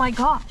 Oh my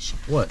gosh.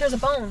 What? There's a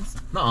bones.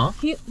 Nuh-uh.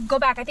 Go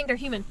back. I think they're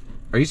human.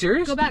 Are you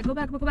serious? Go back.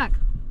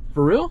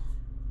 For real?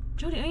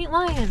 Jody, I ain't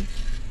lying.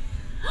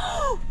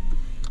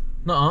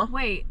 Nuh-uh.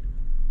 Wait.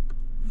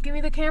 Give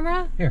me the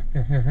camera. Here.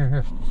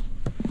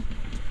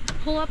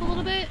 Pull up a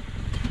little bit.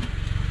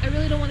 I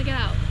really don't want to get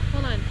out.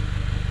 Hold on.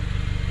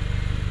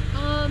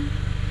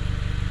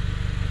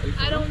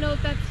 I don't know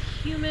if that's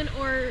human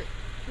or...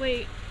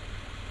 Wait.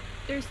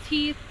 There's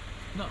teeth.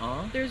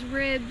 Nuh-uh. There's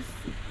ribs.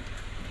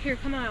 Here,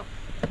 come out.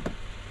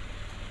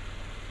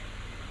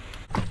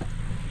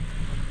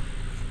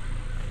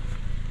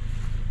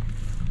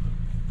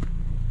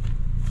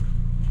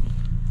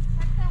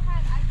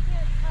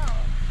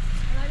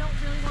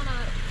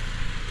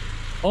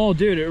 Oh,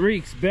 dude, it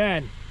reeks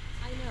bad.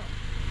 I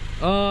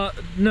know.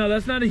 No,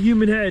 that's not a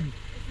human head.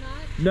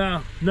 It's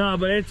not? No,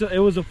 but it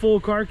was a full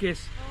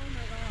carcass. Oh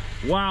my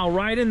gosh. Wow,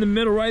 right in the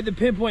middle, right at the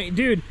pinpoint,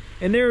 dude.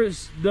 And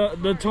there's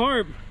the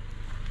tarp.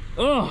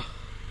 Ugh.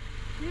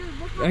 Dude,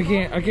 look how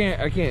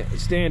I can't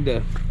stand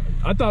to.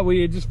 I thought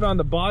we had just found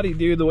the body,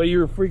 dude. The way you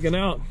were freaking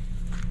out.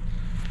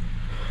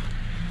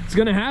 It's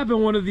gonna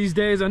happen one of these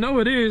days. I know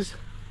it is.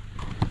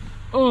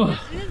 Oh.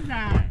 What is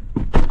that?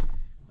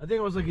 I think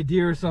it was like a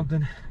deer or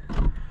something.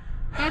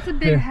 That's a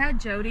big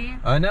head, Jody.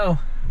 I know,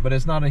 but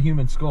it's not a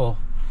human skull.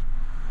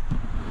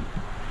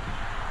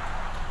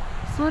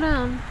 Slow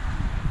down.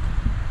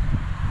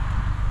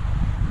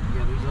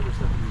 Yeah, there's other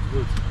stuff in these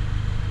woods.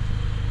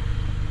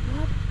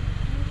 What?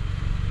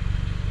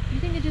 Do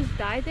you think it just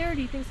died there, or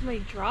do you think somebody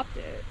dropped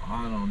it?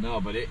 I don't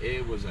know, but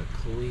it was a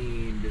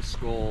clean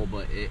skull,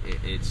 but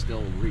it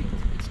still reeked.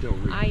 It still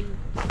reeked.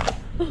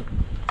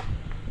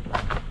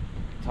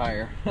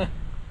 Tire.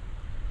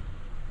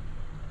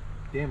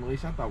 Damn, at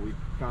least I thought we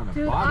found a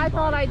Dude, body. I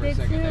thought I for a did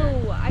second too.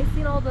 there. I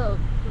seen all the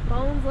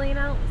bones laying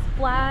out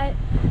flat,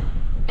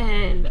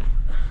 and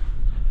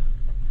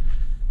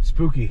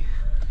Spooky.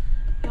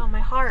 yo, my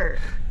heart.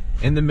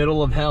 In the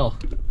middle of hell.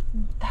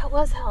 That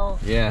was hell.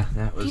 Yeah,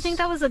 that was. Do you think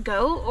that was a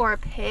goat or a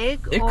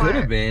pig? It could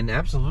have been,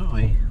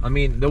 absolutely. I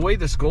mean, the way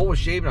the skull was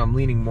shaped, I'm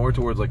leaning more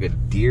towards like a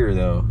deer,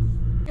 though.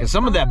 And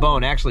some of that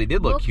bone actually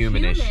did look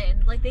humanish.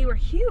 Human. Like they were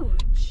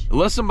huge.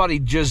 Unless somebody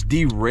just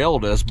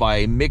derailed us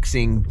by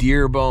mixing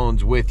deer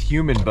bones with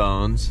human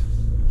bones.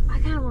 I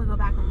kind of want to go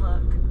back and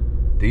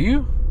look. Do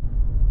you?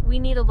 We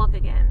need to look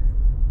again.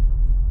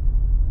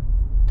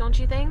 Don't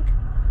you think?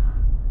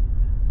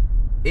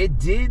 It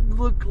did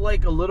look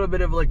like a little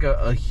bit of like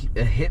a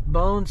hip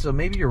bone, so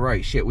maybe you're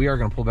right. Shit, we are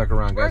gonna pull back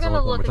around, guys. We're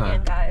gonna look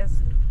again,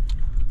 guys.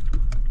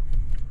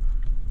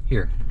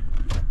 Here.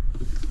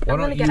 Why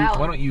don't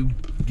you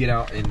get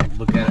out and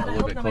look at it a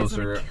little bit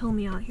closer? Kill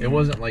me out here. It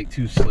wasn't like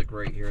too slick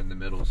right here in the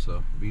middle,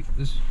 so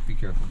just be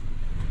careful.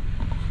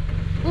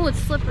 Oh, it's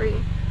slippery.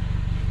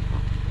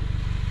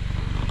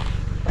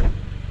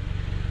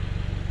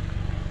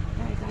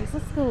 Alright guys,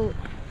 let's go.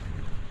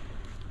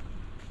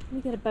 Let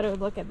me get a better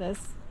look at this.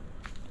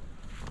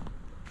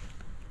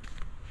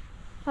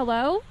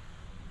 Hello?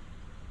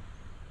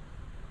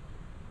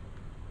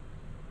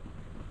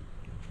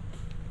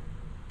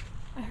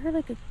 I heard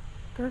like a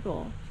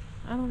gurgle.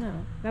 I don't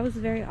know. That was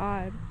very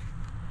odd.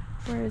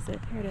 Where is it?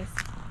 Here it is.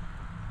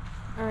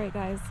 Alright,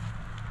 guys.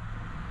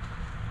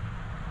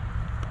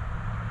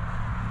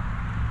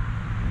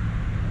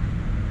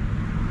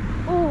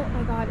 Oh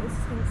my god, it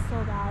stinks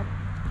so bad.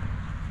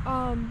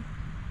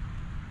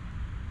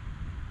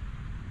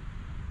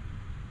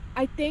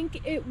 I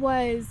think it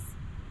was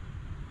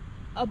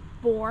a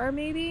boar,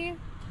 maybe?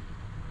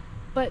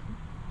 But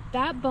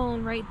that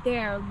bone right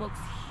there looks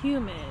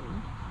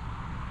human.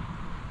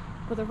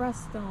 But the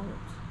rest don't.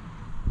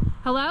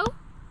 Hello?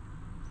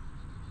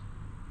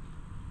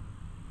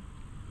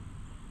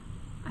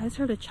 I just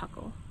heard a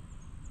chuckle.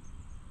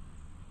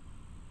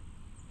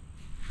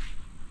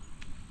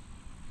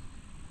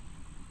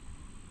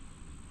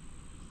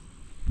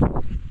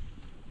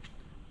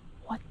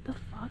 What the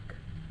fuck?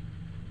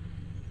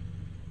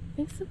 I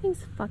think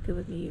something's fucking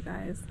with me, you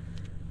guys.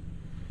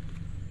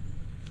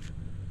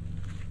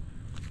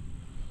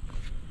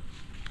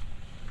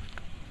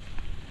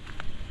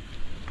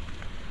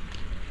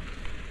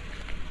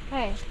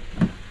 Hey,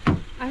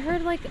 I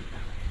heard like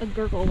a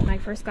gurgle when I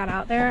first got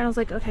out there, and I was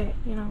like, okay,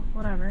 you know,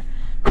 whatever.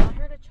 And I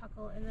heard a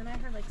chuckle, and then I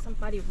heard like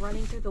somebody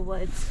running through the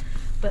woods,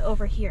 but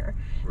over here.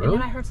 Really?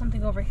 And then I heard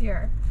something over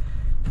here.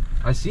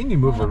 I seen you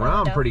move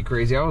around pretty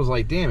crazy. I was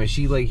like, damn, is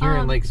she like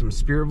hearing like some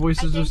spirit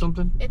voices or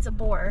something? It's a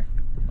boar.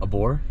 A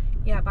boar?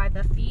 Yeah, by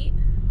the feet.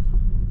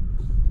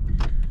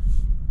 I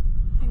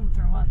can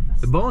throw up.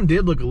 The bone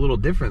did look a little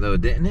different though,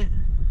 didn't it?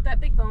 That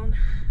big bone,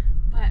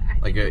 but I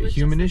think like it a was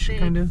humanish just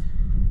kind of.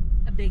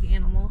 A big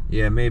animal.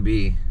 Yeah,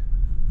 maybe.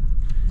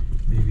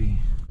 Maybe.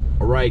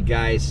 All right,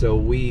 guys. So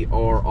we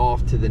are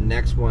off to the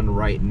next one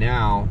right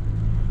now.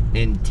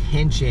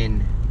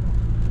 Intention,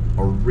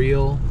 a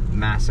real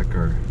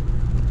massacre.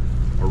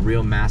 A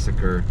real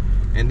massacre.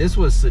 And this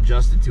was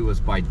suggested to us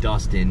by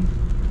Dustin.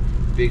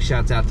 Big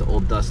shouts out to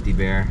old Dusty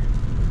Bear.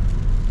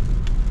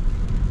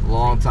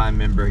 Long time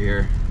member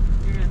here.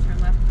 You're gonna turn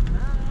left.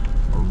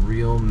 A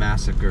real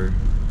massacre.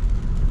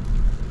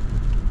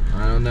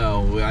 I don't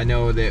know. I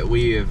know that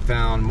we have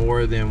found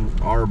more than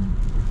our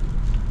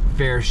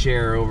fair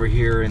share over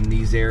here in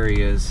these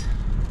areas.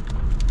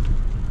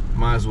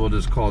 Might as well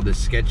just call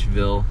this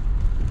Sketchville.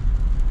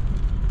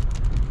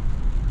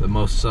 The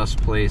most sus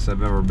place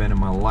I've ever been in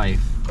my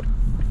life.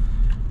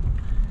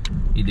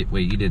 You did,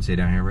 wait, you did say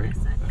down here, right?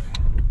 Yes, I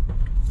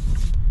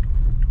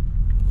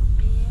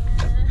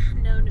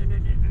did. No.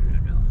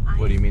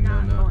 What do you mean, no?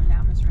 I'm not going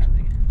down this road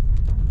again.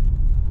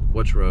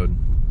 Which road?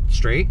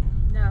 Straight?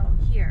 No,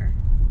 here.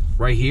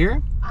 Right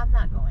here? I'm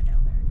not going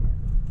down there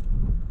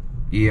again.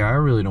 Yeah, I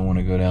really don't want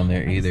to go down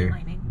there either.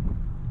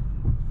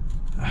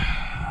 Look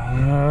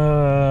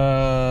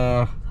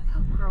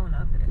how grown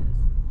up it is.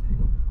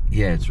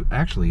 Yeah,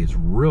 it's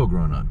real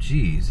grown up.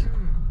 Jeez.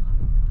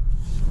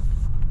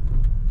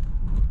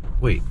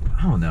 Wait,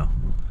 I don't know.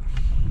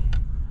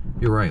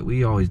 You're right.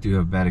 We always do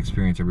have bad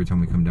experience every time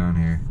we come down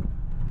here.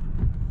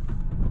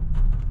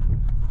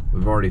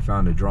 We've already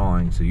found a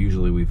drawing, so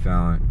usually we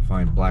find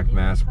Black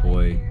Mask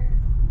Boy.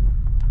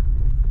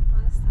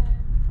 Last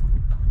time.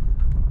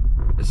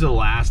 This is the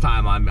last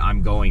time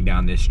I'm going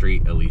down this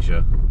street,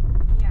 Alicia.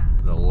 Yeah.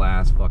 The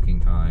last fucking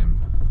time.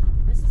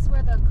 This is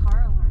where the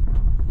car alarm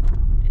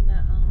went. In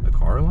The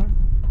car alarm?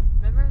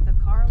 Remember the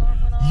car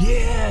alarm went off?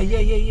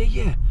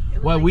 Yeah.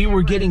 Well, we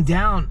were getting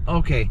down.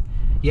 Okay.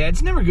 Yeah,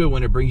 it's never good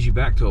when it brings you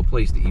back to a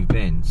place that you've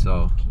been,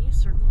 so. Can you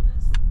circle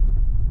this?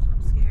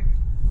 I'm scared.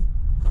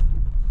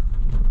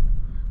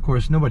 Of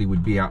course, nobody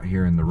would be out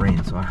here in the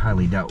rain, so I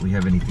highly doubt we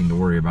have anything to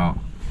worry about.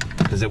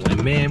 Because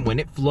when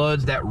it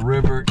floods, that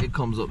river, it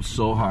comes up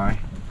so high.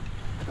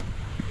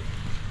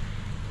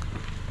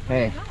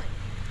 Hey,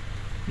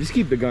 just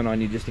keep the gun on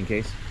you just in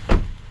case.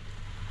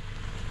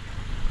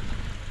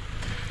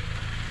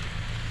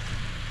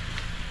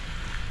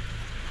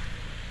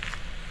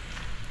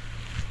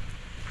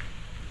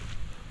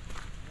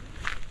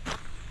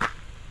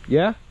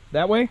 Yeah,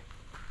 that way?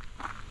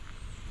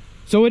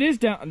 So it is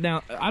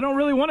down. I don't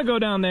really want to go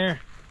down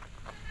there.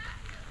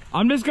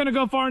 I'm just gonna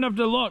go far enough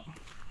to look.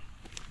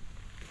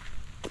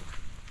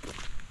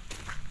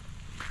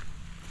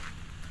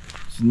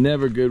 It's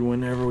never good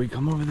whenever we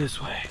come over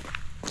this way.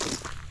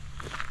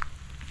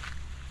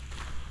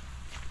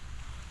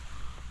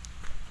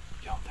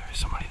 Yo, there is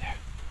somebody there.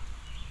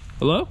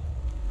 Hello?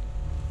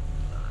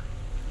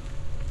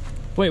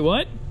 Wait,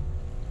 what?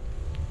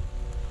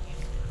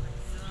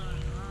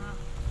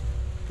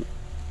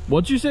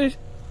 What'd you say?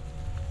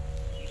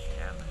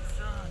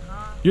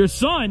 Your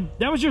son?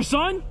 That was your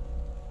son?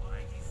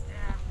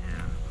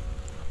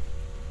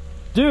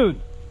 Dude.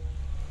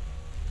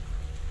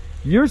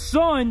 Your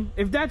son,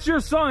 if that's your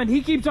son,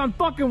 he keeps on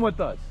fucking with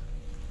us.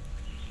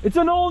 It's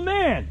an old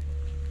man.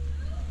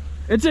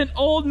 It's an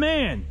old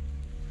man.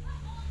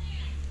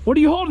 What are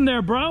you holding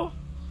there, bro?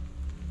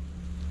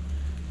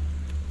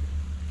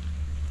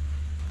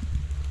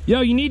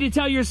 Yo, you need to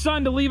tell your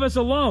son to leave us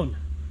alone.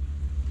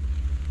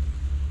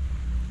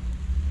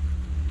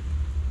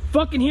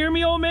 fucking hear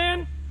me, old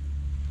man?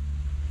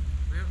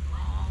 We're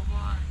all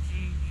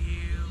watching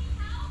you.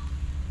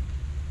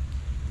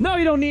 No,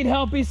 you don't need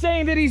help. He's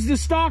saying that he's the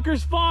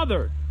stalker's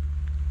father.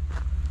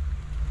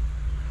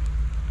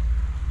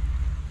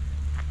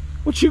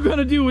 What you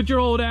gonna do with your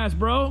old ass,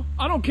 bro?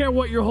 I don't care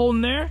what you're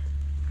holding there.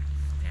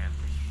 Stab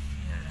the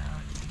shit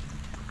out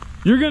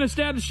of you. You're gonna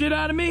stab the shit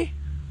out of me?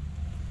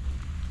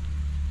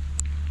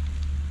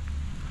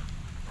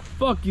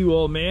 Fuck you,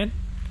 old man.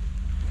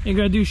 Ain't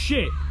gonna do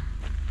shit.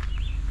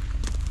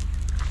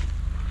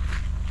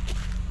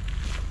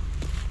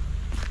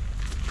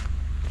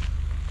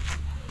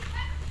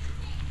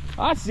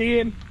 I see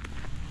him.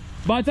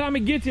 By the time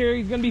he gets here,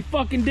 he's gonna be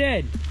fucking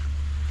dead.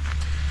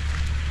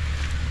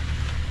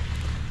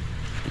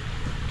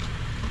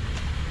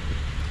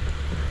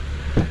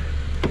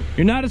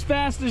 You're not as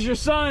fast as your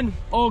son,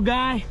 old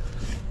guy.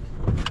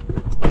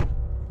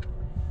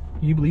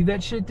 You believe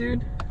that shit,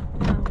 dude?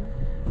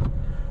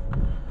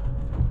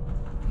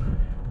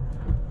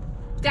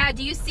 Dad,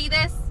 do you see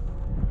this?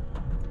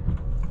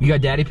 You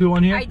got daddy poo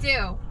on here? I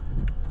do.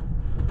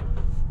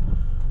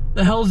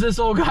 The hell's this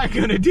old guy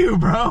gonna do,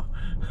 bro?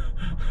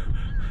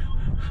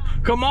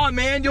 Come on,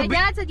 man. My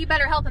dad said you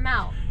better help him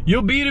out.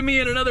 You'll beat me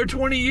in another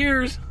 20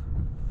 years.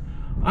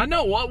 I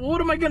know.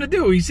 What am I gonna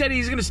do? He said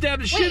he's gonna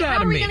stab the shit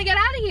out of me. How are we gonna get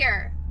out of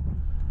here?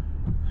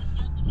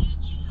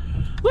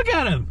 Look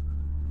at him.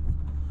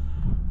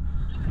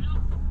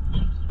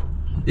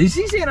 Is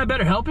he saying I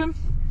better help him?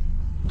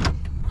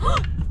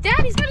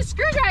 Dad, he's got a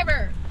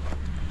screwdriver.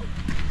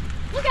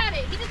 Look at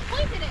it. He just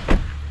pointed it.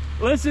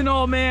 Listen,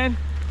 old man.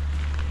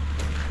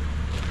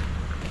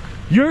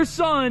 Your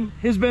son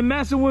has been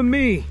messing with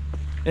me.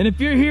 And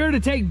if you're here to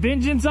take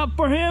vengeance up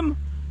for him,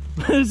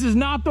 this is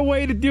not the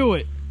way to do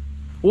it.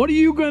 What are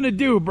you gonna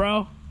do,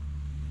 bro?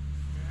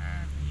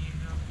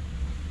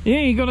 You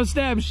ain't gonna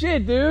stab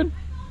shit, dude.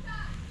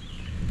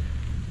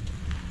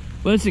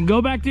 Listen,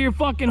 go back to your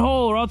fucking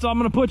hole or else I'm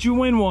gonna put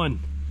you in one.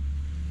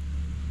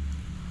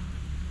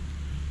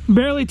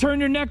 Barely turn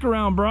your neck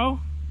around, bro.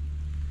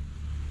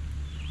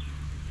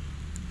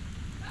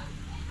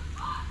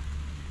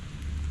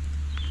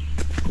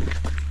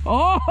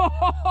 Oh,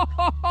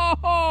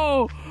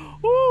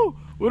 woo.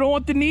 We don't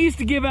want the knees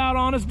to give out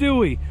on us, do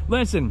we?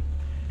 Listen,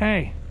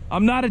 hey,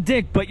 I'm not a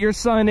dick, but your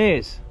son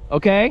is,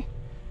 okay?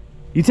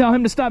 You tell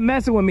him to stop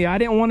messing with me. I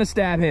didn't want to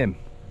stab him.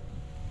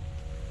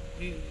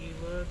 He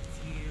loves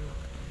you.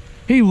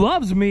 He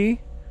loves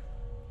me?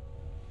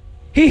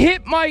 He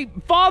hit my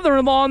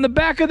father-in-law in the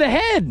back of the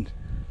head.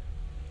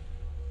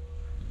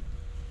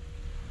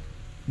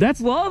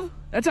 That's love?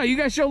 That's how you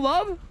guys show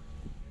love?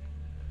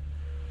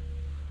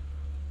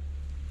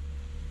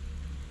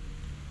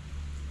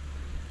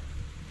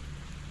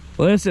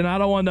 Listen, I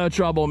don't want no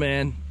trouble,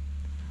 man.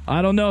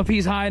 I don't know if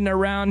he's hiding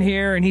around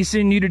here and he's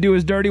sending you to do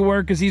his dirty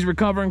work because he's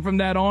recovering from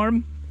that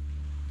arm.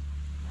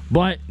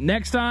 But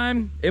next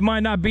time, it might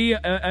not be a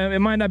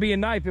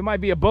knife. It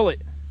might be a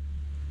bullet.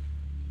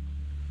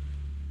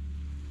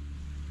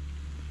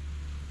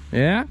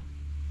 Yeah?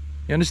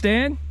 You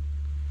understand?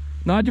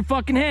 Nod your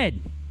fucking head.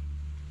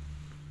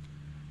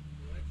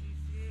 What'd you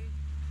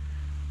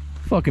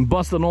say? Fucking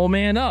bust an old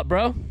man up,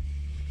 bro.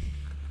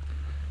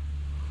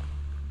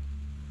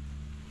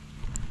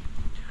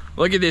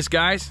 Look at this,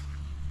 guys.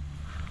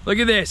 Look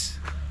at this.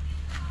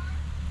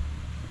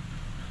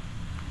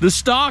 The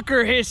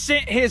stalker has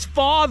sent his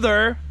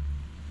father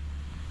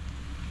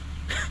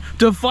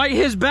to fight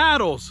his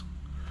battles.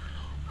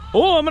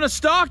 Oh, I'm gonna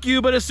stalk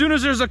you, but as soon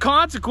as there's a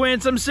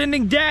consequence, I'm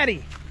sending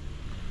daddy.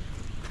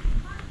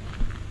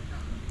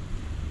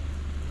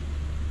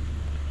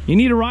 You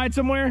need a ride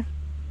somewhere?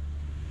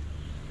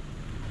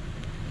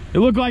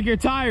 You look like you're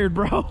tired,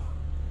 bro.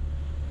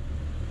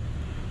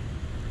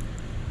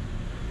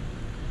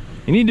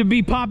 You need to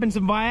be popping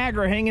some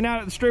Viagra, hanging out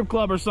at the strip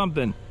club or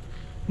something.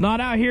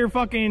 Not out here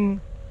fucking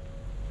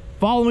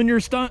following your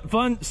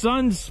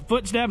son's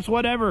footsteps,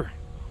 whatever.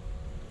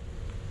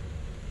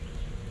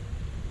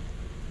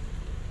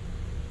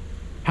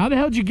 How the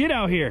hell did you get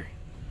out here?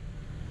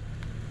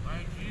 Why'd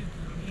you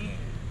come here?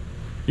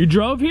 You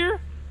drove here?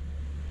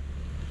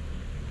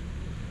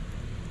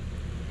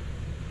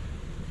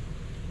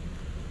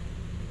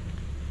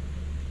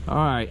 All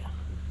right.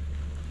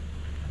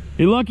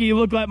 You're lucky you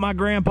look like my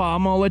grandpa.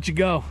 I'm gonna let you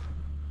go.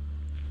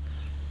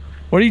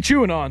 What are you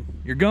chewing on?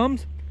 Your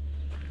gums?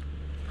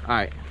 All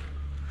right.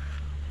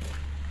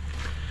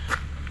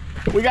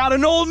 We got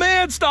an old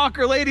man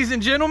stalker, ladies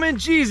and gentlemen.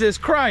 Jesus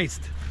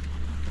Christ.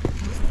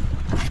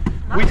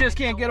 We just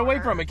can't get away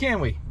from it, can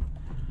we?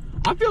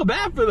 I feel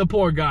bad for the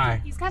poor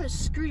guy. He's got a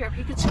screwdriver.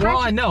 He could scratch. Well,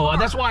 I know. your car.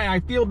 That's why I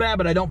feel bad,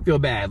 but I don't feel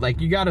bad.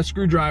 Like, you got a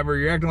screwdriver.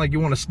 You're acting like you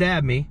want to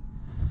stab me.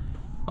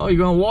 Oh, you're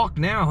gonna walk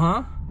now,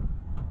 huh?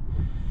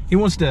 He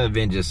wants to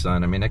avenge his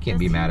son. I mean, I can't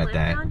be mad at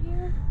that.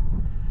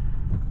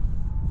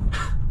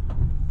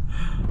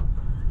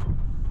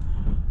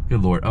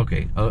 Good Lord.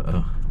 Okay.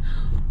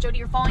 Jody,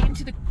 you're falling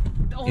into the...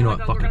 Oh You know my what,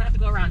 God, fuck we're gonna it. have to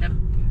go around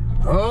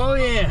him. Oh,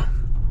 yeah.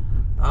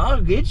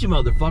 I'll get you,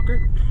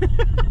 motherfucker.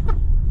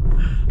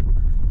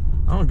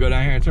 I'm gonna go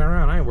down here and turn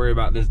around. I ain't worried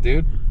about this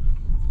dude.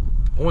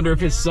 I wonder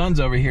if his son's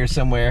over here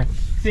somewhere.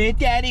 Say,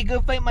 Daddy,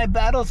 go fight my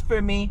battles for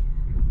me.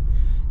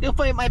 Go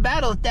fight my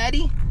battles,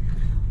 Daddy.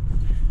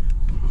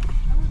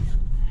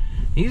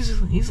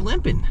 He's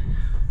limping.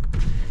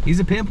 He's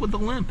a pimp with a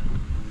limp.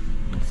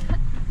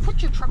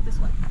 Put your truck this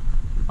way.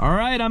 All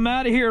right, I'm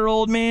out of here,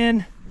 old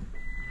man.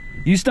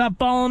 You stop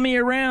following me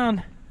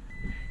around.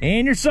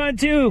 And your son,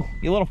 too,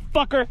 you little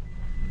fucker.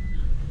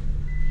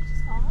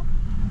 Just fall?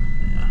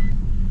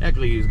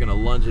 Actually, he was gonna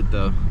lunge at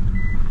the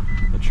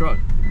truck.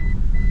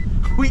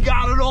 We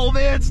got an old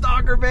man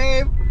stalker,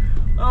 babe.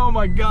 Oh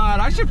my God,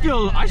 I should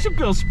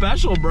feel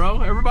special,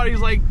 bro.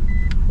 Everybody's like,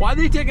 why are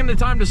they taking the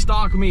time to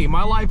stalk me?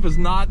 My life is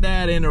not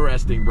that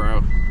interesting,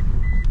 bro.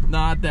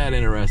 Not that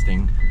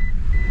interesting.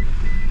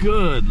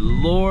 Good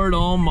Lord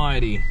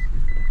Almighty.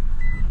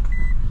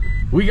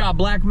 We got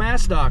black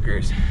mass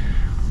stalkers.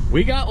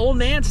 We got old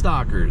Nan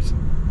stalkers.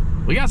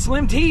 We got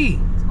Slim T.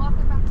 He's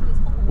walking back to his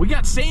hole. We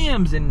got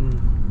Sams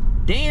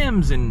and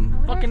Dams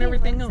and fucking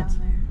everything else.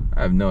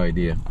 I have no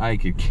idea. I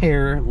could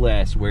care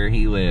less where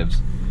he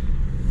lives.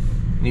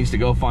 Needs to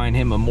go find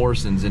him a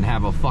Morson's and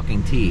have a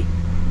fucking tea.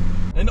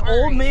 An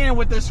old man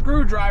with a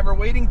screwdriver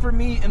waiting for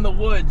me in the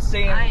woods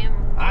saying,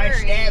 I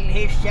stabbed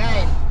his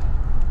son.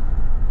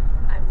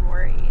 I'm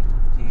worried.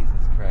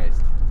 Jesus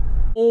Christ.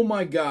 Oh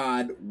my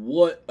God,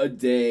 what a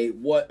day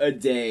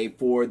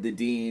for the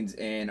Deans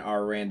and our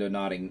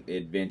randonauting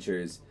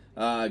adventures.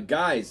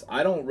 Guys,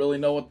 I don't really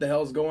know what the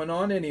hell's going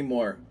on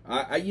anymore.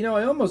 I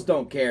almost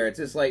don't care. It's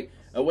just like,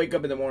 I wake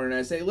up in the morning and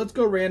I say, let's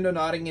go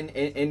randonauting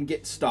and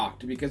get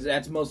stalked, because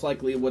that's most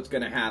likely what's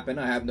going to happen.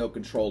 I have no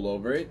control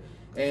over it.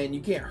 And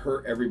you can't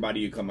hurt everybody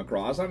you come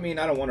across. I mean,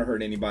 I don't want to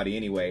hurt anybody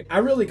anyway. I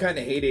really kind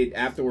of hated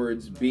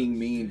afterwards being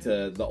mean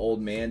to the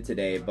old man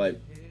today, but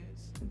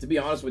to be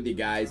honest with you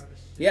guys,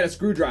 he had a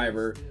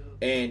screwdriver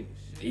and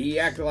he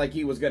acted like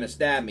he was going to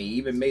stab me. He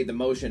even made the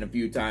motion a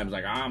few times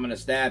like, I'm going to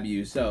stab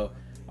you. So,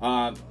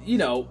 you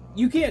know,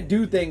 you can't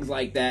do things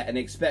like that and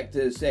expect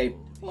to say,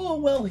 oh,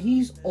 well,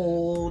 he's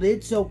old.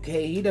 It's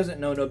okay. He doesn't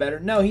know no better.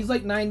 No, he's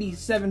like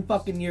 97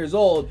 fucking years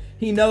old.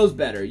 He knows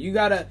better. You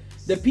gotta...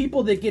 The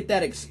people that get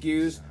that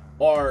excuse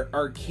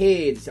are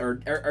kids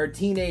or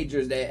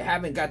teenagers that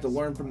haven't got to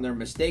learn from their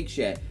mistakes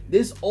yet.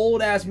 This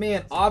old-ass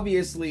man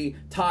obviously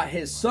taught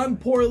his son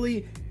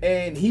poorly,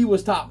 and he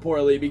was taught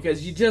poorly,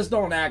 because you just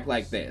don't act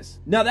like this.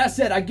 Now, that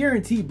said, I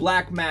guarantee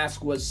Black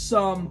Mask was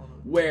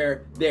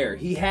somewhere there.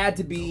 He had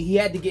to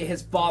get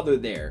his father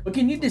there. But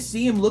can you just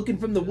see him looking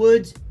from the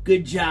woods?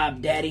 Good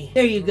job, Daddy.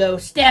 There you go.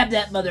 Stab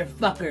that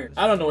motherfucker.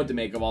 I don't know what to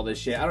make of all this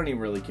shit. I don't even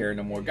really care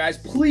no more. Guys,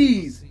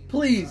 please,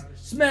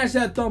 smash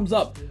that thumbs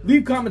up.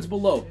 Leave comments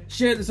below.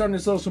 Share this on your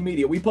social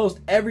media. We post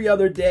every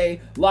other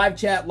day. Live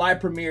chat,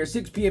 live premiere,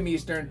 6 p.m.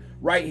 Eastern,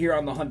 right here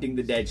on the Hunting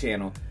the Dead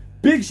channel.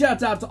 Big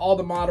shouts out to all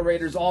the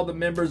moderators, all the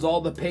members,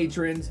 all the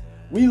patrons.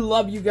 We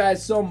love you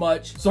guys so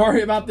much.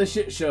 Sorry about the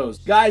shit shows.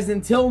 Guys,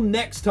 until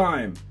next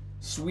time,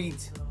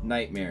 sweet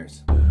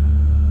nightmares.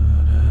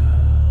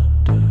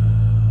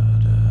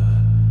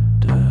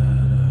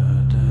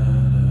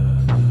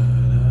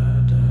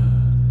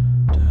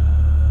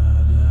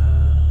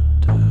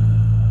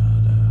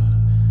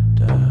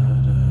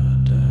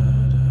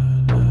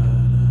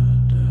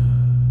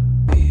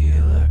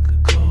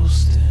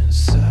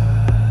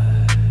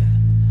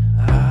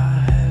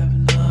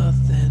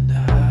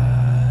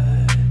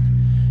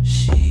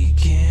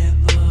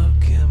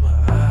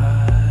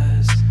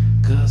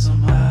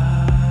 I'm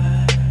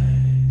high,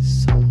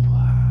 so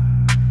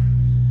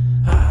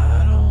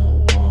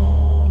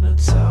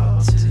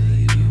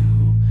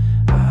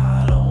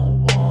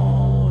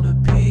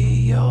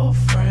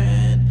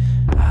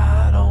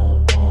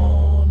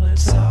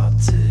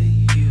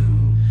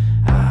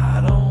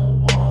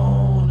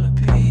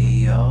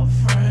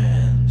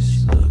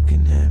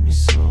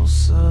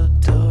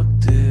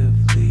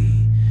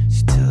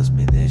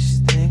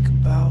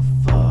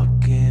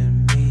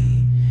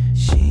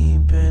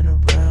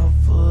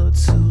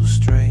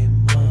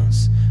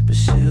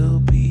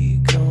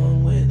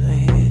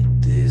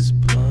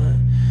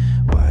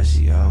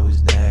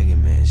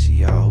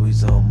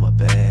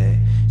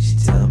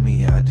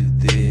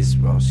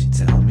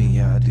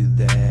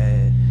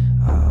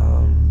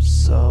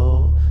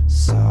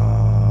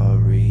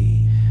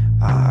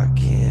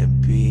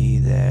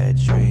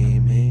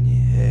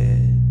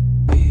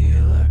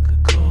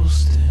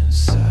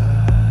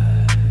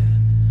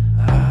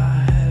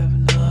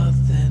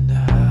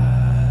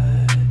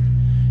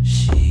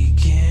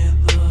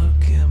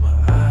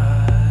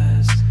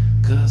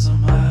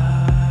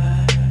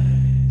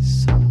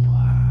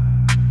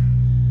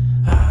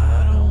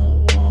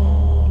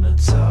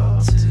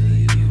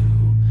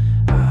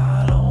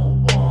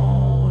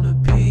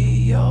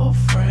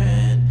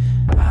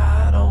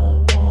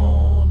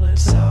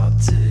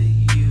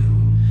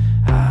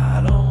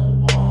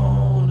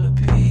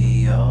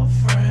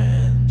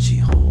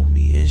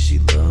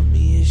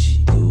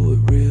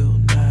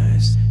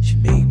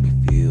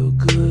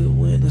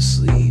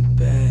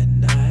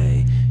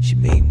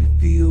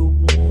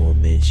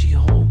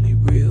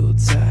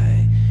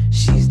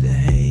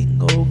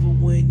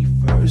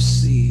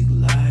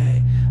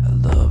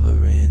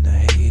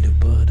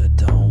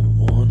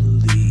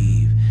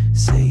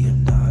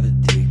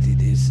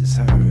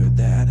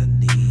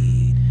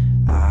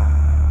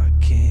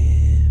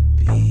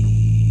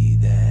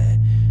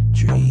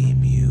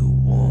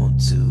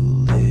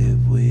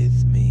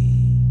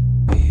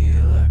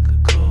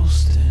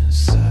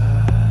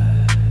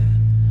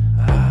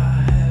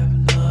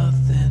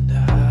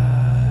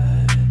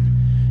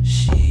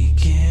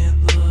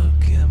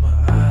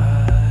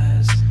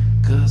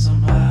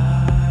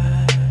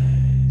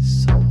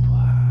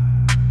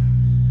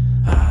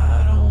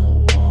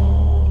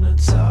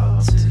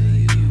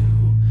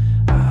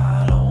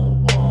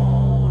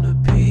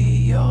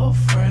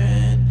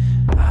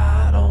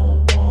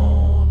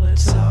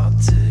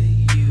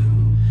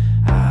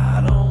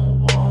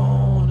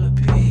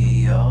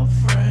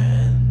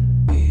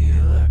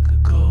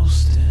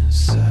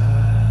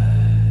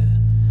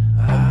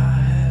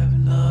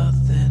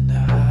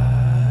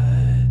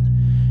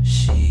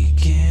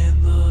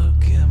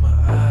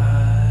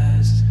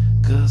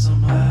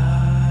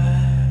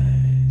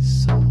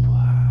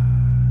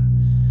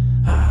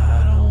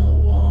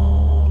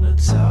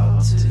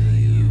talk to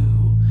you.